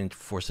Shardless Agent,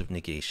 Force of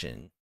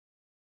Negation.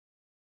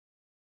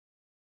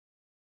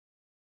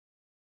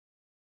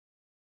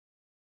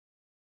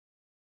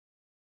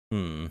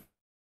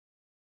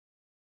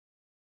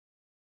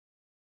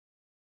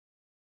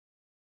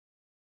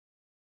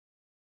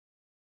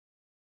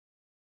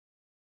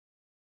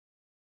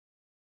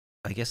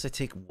 I guess I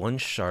take 1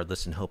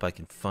 Shardless and hope I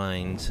can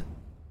find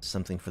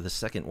something for the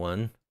second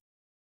one.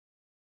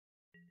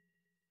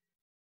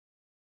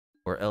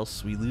 Or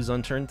else we lose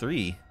on turn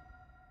 3.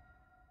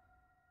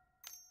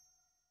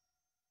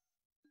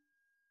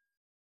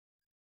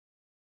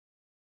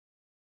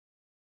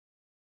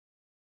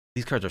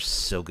 These cards are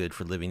so good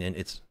for Living In.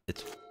 It's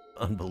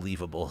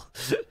unbelievable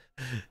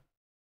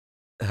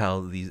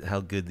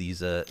how good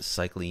these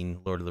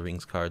cycling Lord of the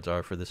Rings cards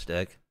are for this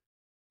deck.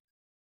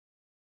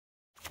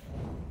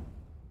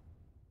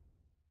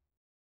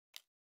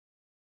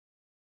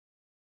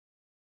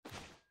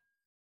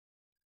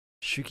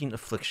 Shrieking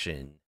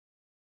Affliction.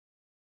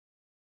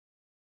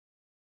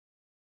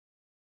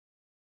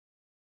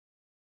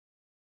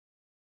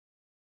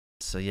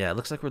 So yeah, it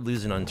looks like we're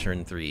losing on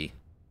turn 3.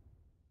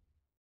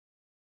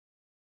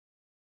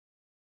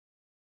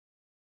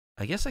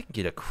 I guess I can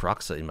get a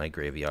Kroxa in my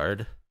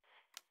graveyard.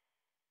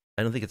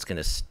 I don't think it's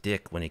gonna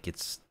stick when it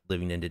gets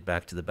Living Ended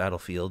back to the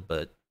battlefield,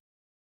 but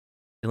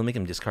it'll make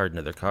him discard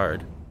another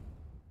card.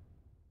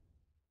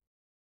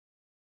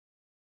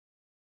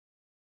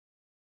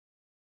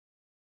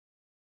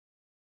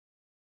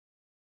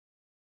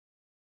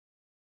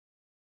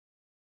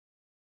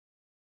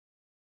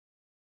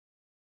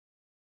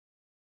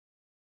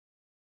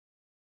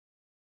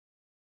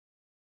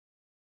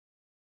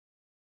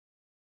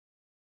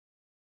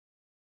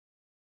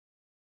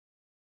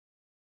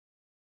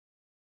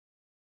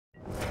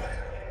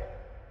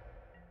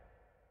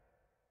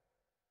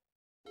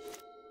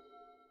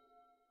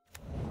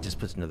 Just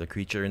puts another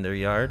creature in their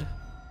yard.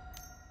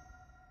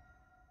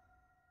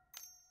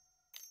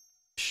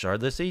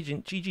 Shardless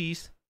Agent,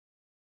 GG's.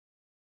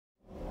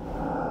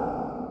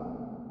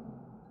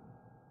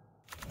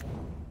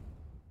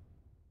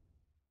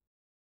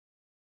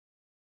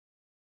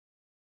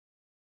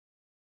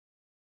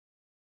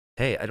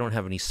 Hey, I don't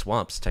have any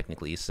swamps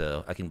technically,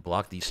 so I can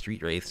block these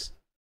Street Wraiths.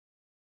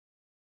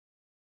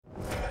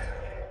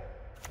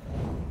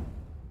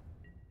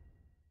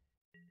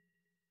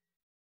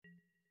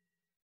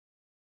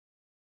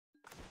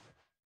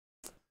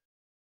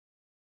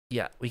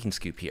 Yeah, we can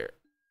scoop here.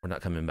 We're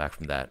not coming back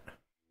from that.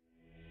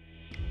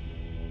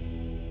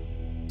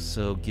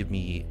 So give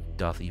me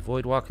Dothy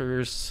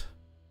Voidwalkers.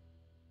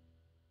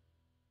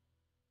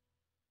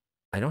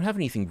 I don't have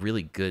anything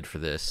really good for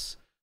this.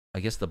 I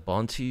guess the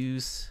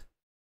Bontus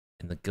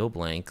and the Go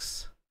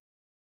Blanks.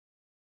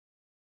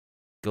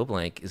 Go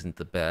Blank isn't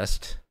the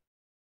best.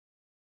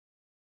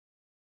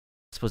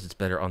 I suppose it's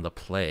better on the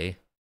play.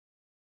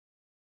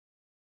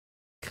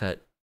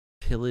 Cut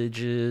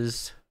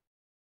Pillages.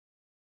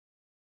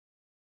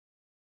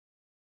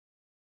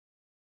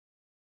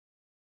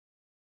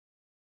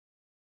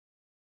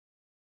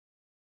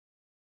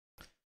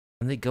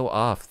 When they go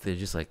off, they're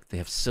just like, they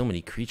have so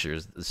many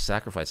creatures. The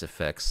sacrifice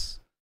effects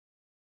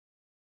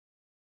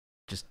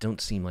just don't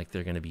seem like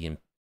they're going to be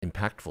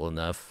impactful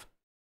enough.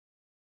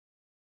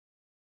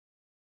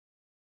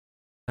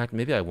 In fact,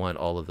 maybe I want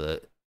all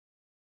the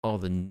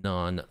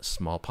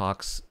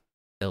non-smallpox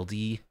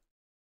LD.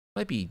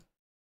 Might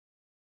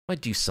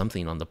do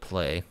something on the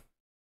play.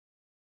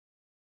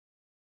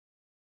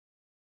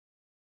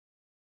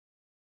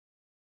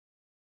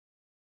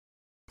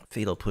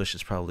 Fatal Push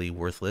is probably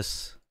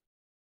worthless.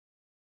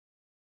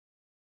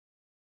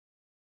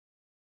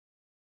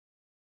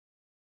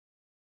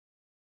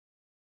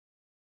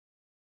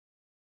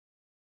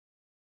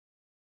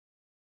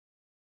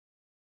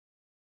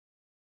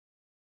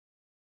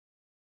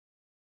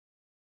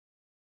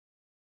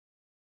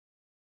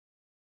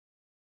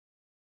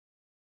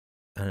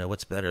 I don't know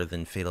what's better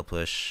than Fatal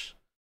Push.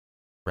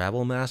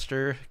 Rabble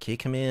Master, K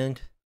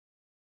Command.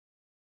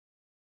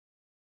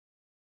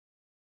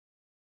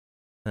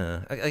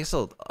 I guess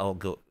I'll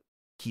go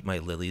keep my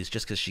lilies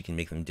just because she can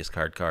make them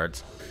discard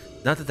cards.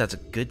 Not that that's a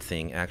good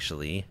thing,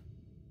 actually.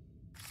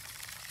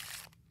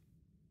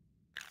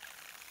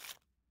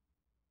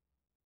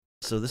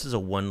 So this is a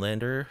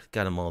one-lander.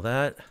 Got them all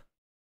that.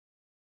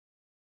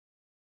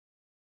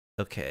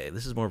 Okay,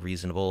 this is more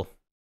reasonable.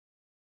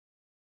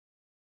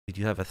 We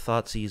do have a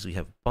Thoughtseize. We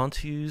have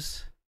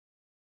Bontus.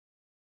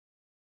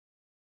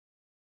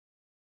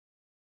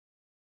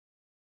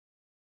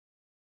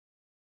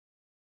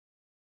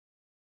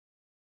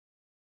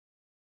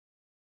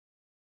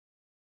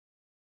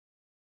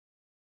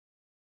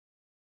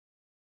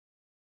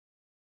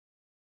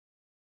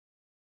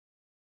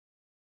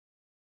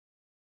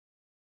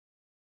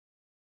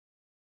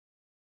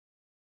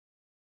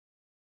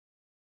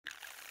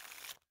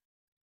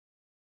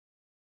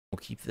 We'll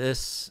keep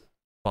this.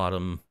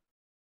 Bottom,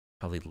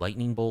 probably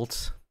lightning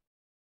bolts.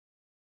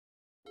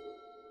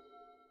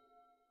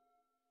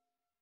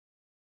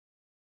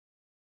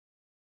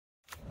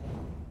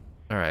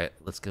 Alright,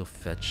 let's go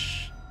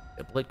fetch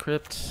a Blood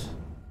Crypt.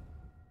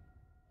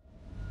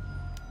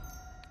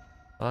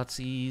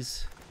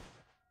 Thoughtseize.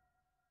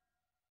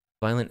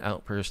 Violent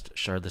Outburst,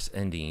 Shardless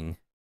Ending.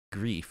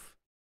 Grief.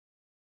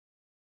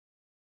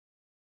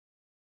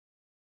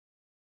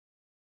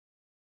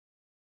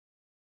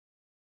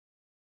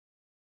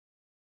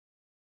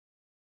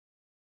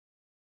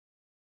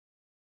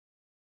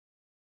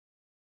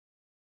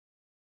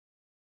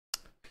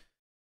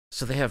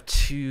 So they have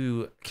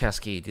two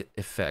cascade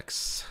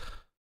effects.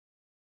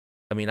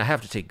 I mean, I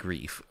have to take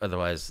Grief,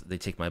 otherwise they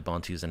take my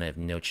Bontus and I have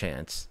no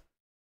chance.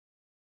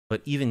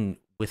 But even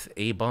with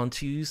a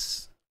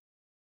Bontus,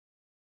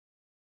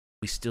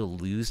 we still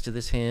lose to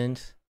this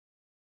hand.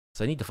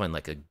 So I need to find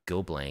like a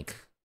Go Blank.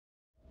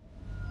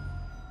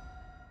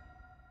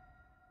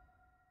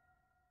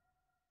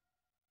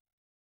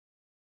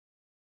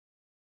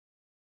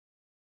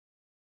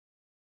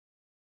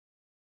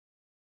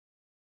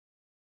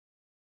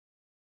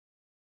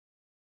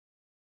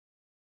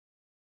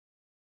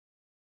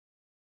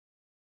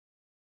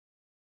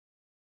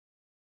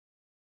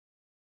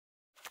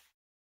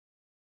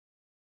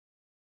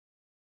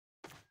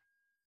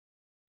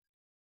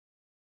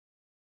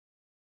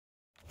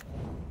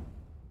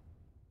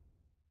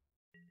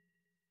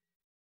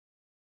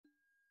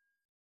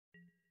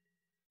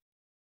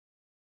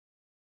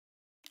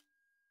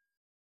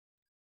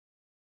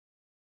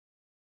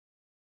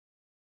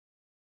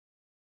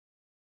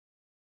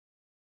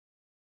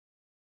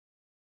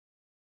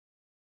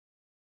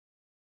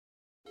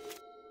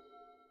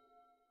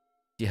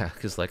 Yeah,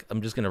 because like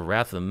I'm just gonna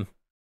wrath them,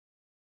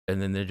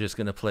 and then they're just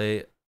gonna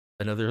play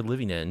another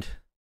Living End.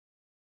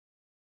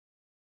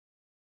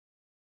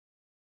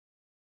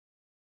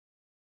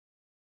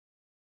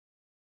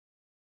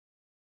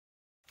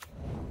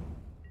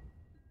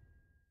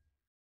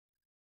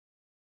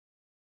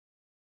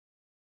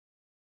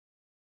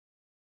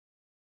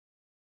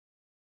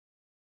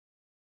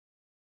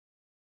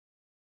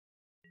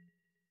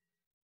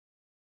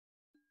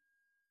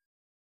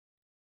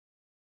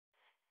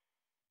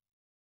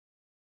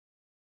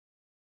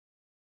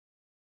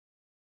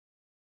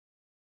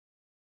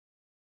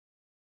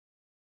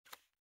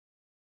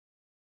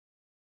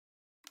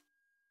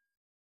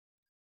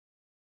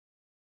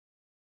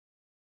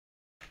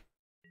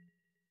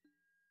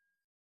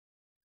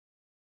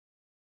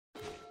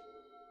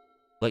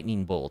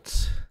 Lightning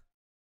bolts.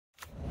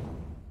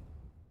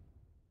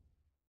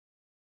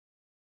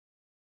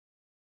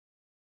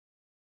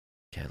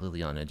 Okay,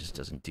 Liliana just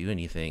doesn't do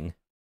anything.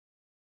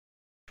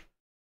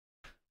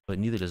 But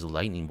neither does a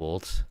lightning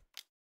bolt.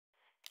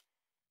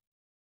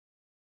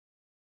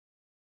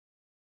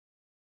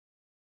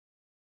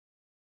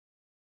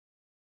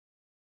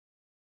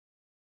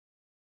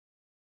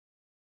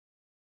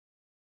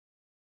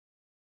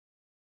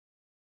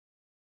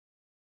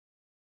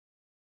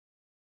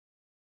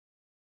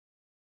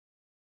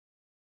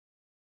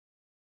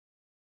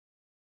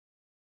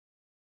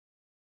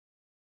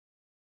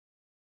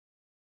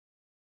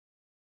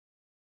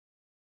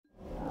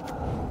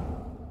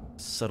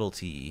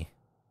 Subtlety.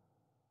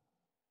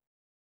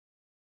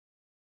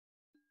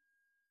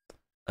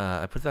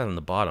 I put that on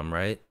the bottom,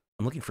 right?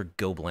 I'm looking for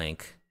go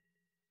blank.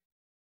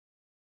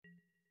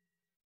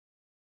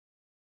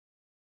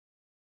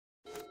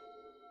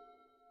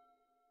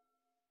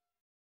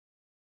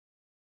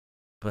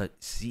 But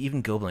see,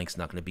 even go blank's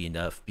not going to be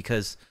enough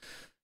because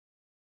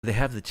they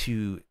have the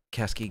 2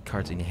 cascade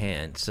cards in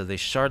hand. So they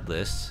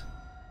shardless.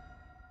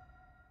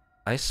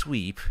 I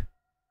sweep.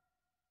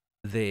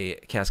 They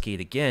cascade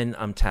again.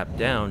 I'm tapped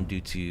down due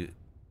to...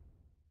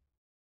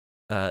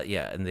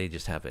 yeah, and they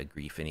just have a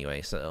grief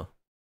anyway, so...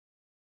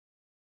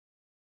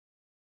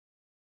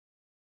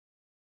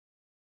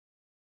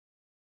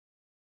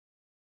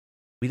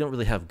 We don't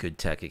really have good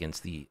tech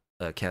against the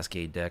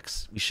cascade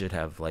decks. We should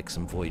have, like,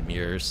 some void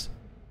mirrors.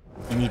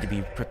 You need to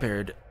be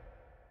prepared.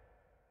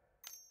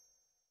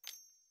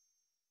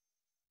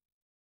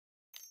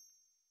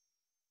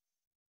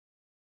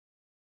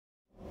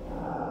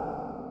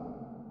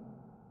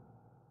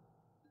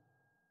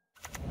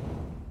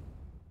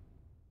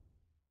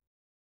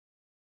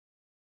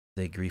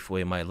 They grief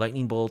away my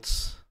lightning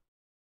bolts.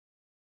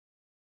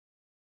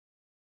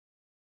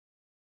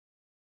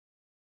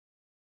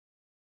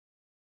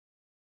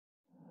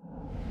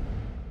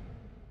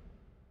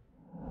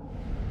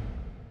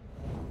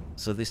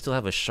 So they still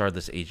have a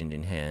shardless agent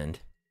in hand.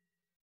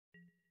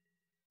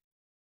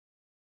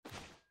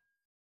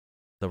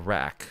 The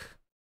rack.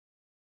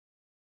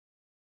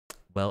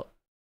 Well,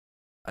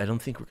 I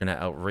don't think we're gonna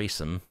outrace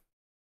them.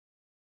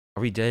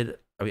 Are we dead?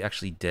 Are we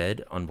actually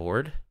dead on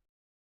board?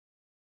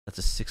 That's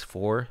a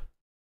 6-4.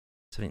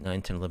 7, 8,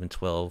 9, 10, 11,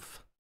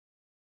 12.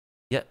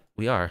 Yeah,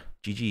 we are.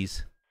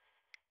 GG's.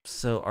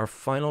 So our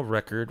final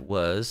record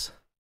was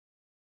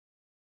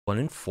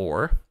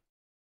 1-4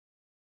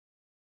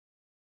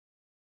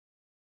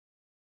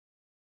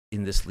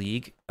 in this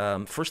league.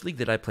 First league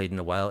that I played in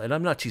a while, and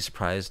I'm not too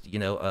surprised. You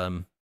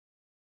know,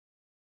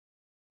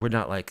 we're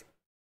not like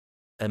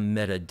a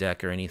meta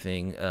deck or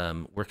anything.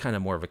 We're kind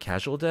of more of a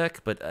casual deck,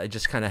 but I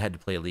just kind of had to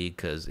play a league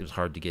because it was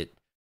hard to get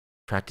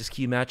practice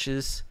queue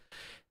matches.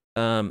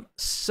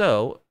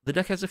 So the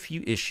deck has a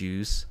few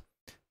issues.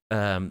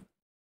 One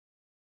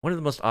of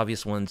the most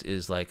obvious ones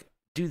is like,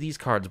 do these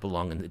cards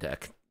belong in the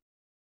deck?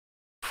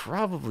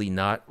 Probably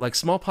not. Like,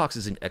 Smallpox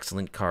is an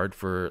excellent card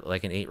for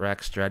like an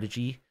 8-rack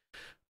strategy,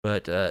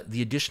 but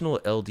the additional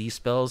LD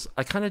spells,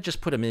 I kind of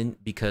just put them in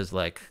because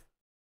like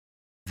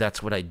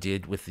that's what I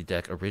did with the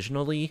deck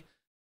originally,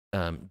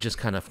 just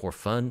kind of for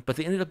fun. But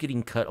they ended up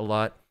getting cut a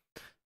lot,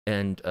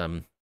 and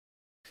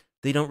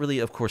they don't really,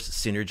 of course,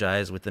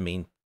 synergize with the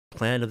main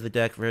plan of the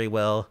deck very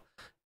well,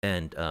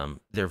 and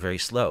they're very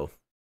slow.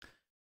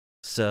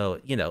 So,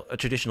 you know, a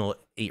traditional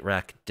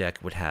 8-rack deck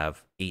would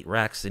have 8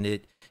 racks in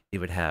it. It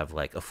would have,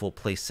 like, a full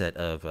play set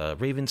of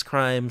Raven's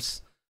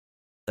Crimes,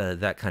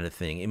 that kind of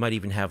thing. It might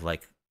even have,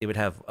 like, it would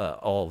have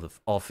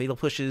all Fatal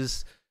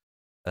Pushes.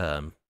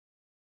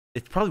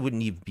 It probably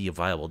wouldn't even be a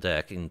viable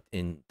deck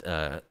in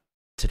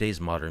today's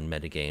modern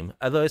metagame.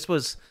 Although I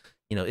suppose,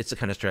 you know, it's the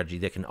kind of strategy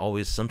that can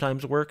always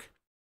sometimes work.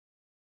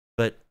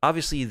 But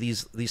obviously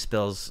these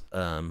spells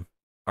are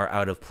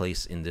out of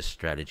place in this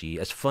strategy.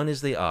 As fun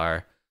as they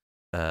are,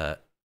 the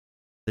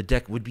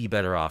deck would be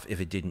better off if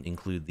it didn't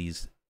include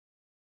these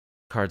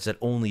cards that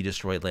only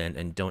destroy land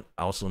and don't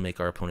also make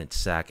our opponent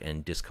sack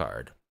and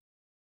discard.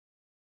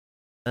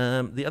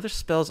 The other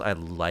spells I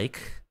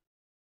like...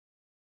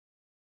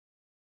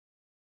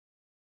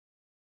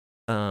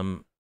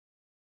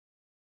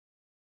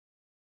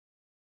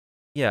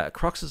 yeah,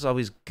 Kroxa is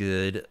always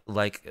good.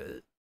 Like,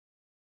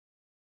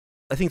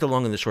 I think the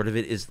long and the short of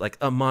it is like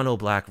a mono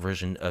black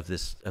version of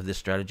this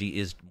strategy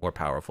is more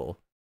powerful.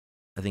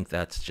 I think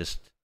that's just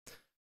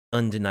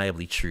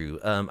undeniably true.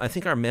 I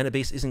think our mana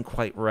base isn't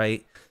quite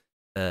right.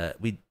 I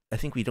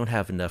think we don't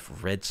have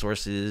enough red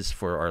sources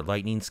for our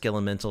lightning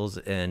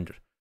skelementals and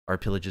our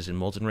pillages in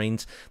Molten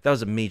Rains. That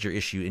was a major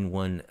issue in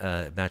one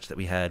match that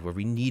we had where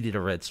we needed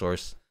a red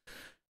source.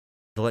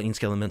 The lightning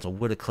skelemental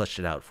would have clutched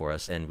it out for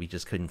us, and we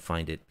just couldn't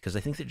find it because I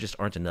think there just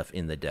aren't enough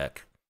in the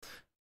deck.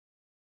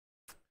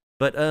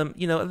 But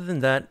you know, other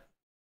than that,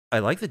 I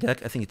like the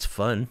deck. I think it's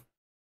fun.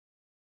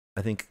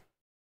 I think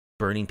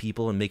burning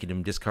people and making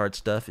them discard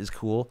stuff is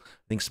cool.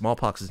 I think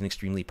Smallpox is an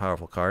extremely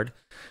powerful card.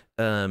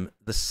 The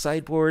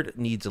sideboard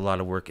needs a lot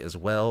of work as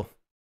well.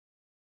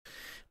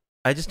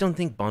 I just don't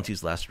think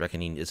Bantu's Last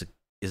Reckoning is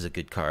a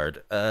good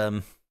card.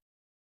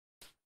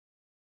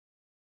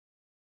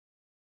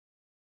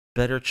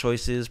 Better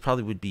choices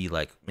probably would be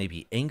like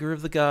maybe Anger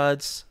of the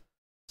Gods,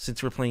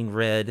 since we're playing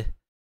red.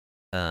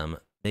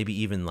 Maybe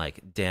even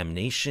like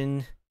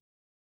Damnation.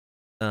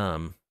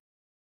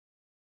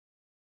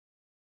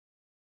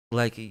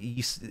 Like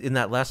in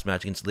that last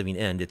match against Living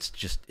End, it's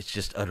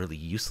just utterly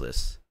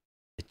useless.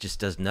 It just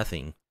does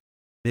nothing.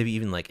 Maybe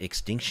even like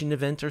Extinction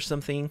Event or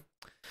something.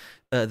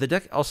 The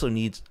deck also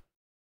needs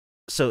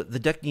the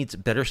deck needs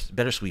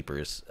better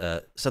sweepers,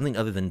 something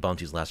other than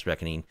Bounty's Last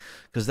Reckoning,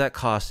 because that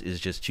cost is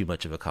just too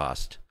much of a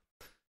cost.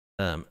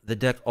 The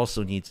deck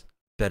also needs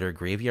better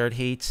graveyard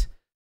hate.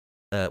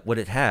 What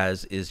it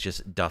has is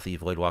just Dothy,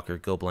 Voidwalker,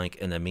 Go Blank,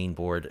 and a main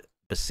board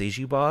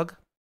Boseiju Bog.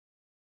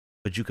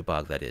 Bojuka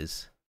Bog, that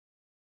is.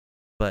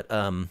 But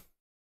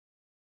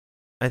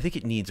I think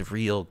it needs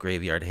real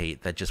graveyard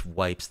hate that just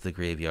wipes the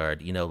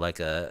graveyard, you know, like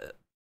a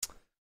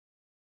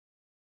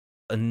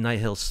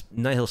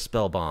Nighthill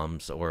Spell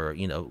Bombs, or,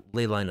 you know,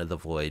 Leyline of the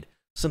Void,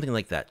 something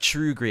like that.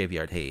 True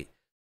graveyard hate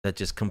that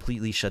just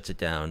completely shuts it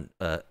down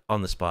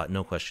on the spot,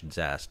 no questions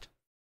asked.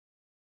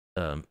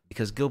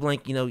 Because Go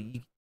Blank, you know,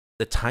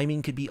 the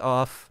timing could be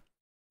off.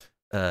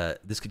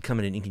 This could come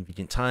at an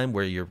inconvenient time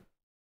where your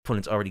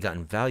opponent's already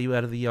gotten value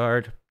out of the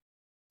yard,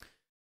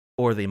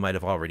 or they might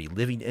have already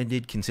Living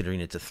Ended, considering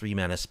it's a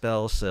 3-mana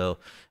spell. So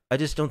I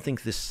just don't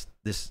think this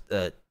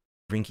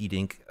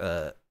rinky-dink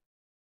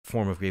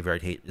form of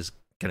graveyard hate is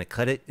gonna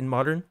cut it in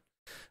Modern.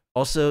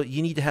 Also,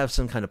 you need to have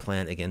some kind of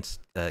plan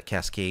against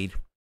Cascade.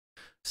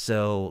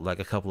 So, like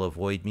a couple of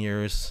Void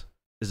Mirrors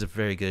is a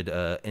very good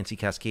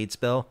anti-Cascade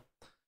spell.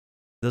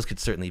 Those could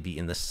certainly be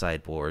in the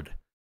sideboard.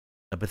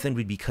 But then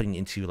we'd be cutting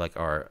into like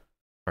our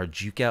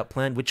juke out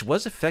plan, which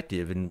was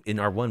effective in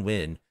our one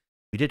win.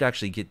 We did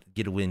actually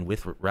get a win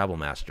with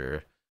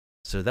Rabblemaster.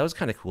 So that was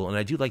kind of cool, and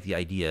I do like the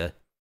idea.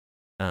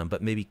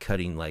 But maybe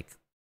cutting like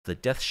the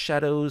Death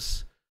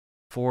Shadows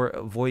for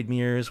Void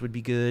Mirrors would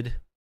be good.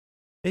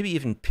 Maybe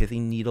even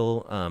Pithing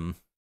Needle,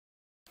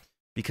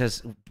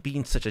 because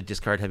being such a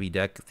discard-heavy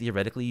deck,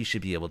 theoretically you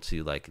should be able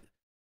to like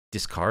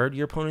discard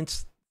your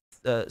opponent's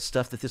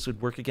stuff that this would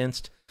work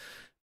against.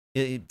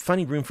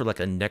 Finding room for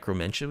like a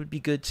Necromentia would be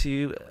good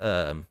too.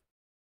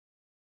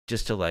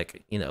 Just to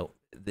like, you know,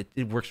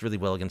 it works really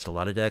well against a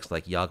lot of decks,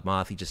 like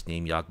Yawgmoth. You just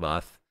name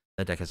Yawgmoth.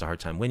 That deck has a hard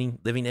time winning.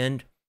 Living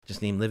End,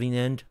 just name Living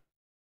End.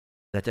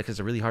 That deck has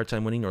a really hard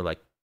time winning, or like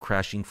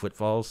Crashing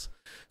Footfalls.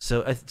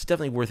 So it's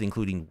definitely worth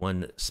including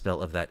one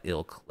spell of that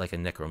ilk, like a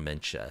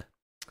Necromentia.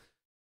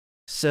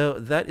 So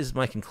that is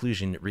my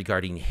conclusion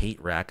regarding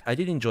Hate Rack. I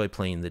did enjoy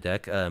playing the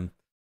deck.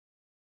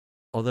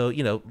 Although,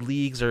 you know,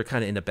 leagues are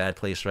kind of in a bad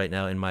place right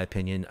now, in my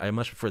opinion. I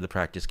much prefer the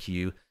practice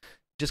queue,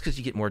 just because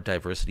you get more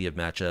diversity of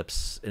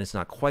matchups, and it's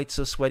not quite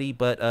so sweaty.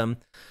 But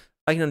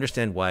I can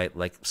understand why,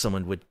 like,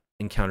 someone would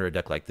encounter a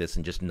deck like this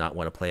and just not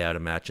want to play out a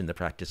match in the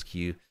practice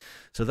queue.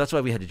 So that's why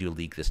we had to do a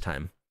league this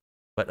time.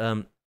 But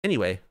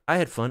anyway, I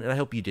had fun, and I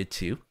hope you did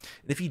too.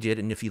 And if you did,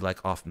 and if you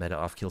like off-meta,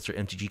 off-kilter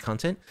MTG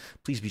content,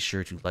 please be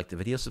sure to like the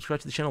video, subscribe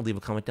to the channel, leave a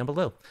comment down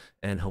below.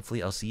 And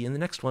hopefully I'll see you in the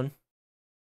next one.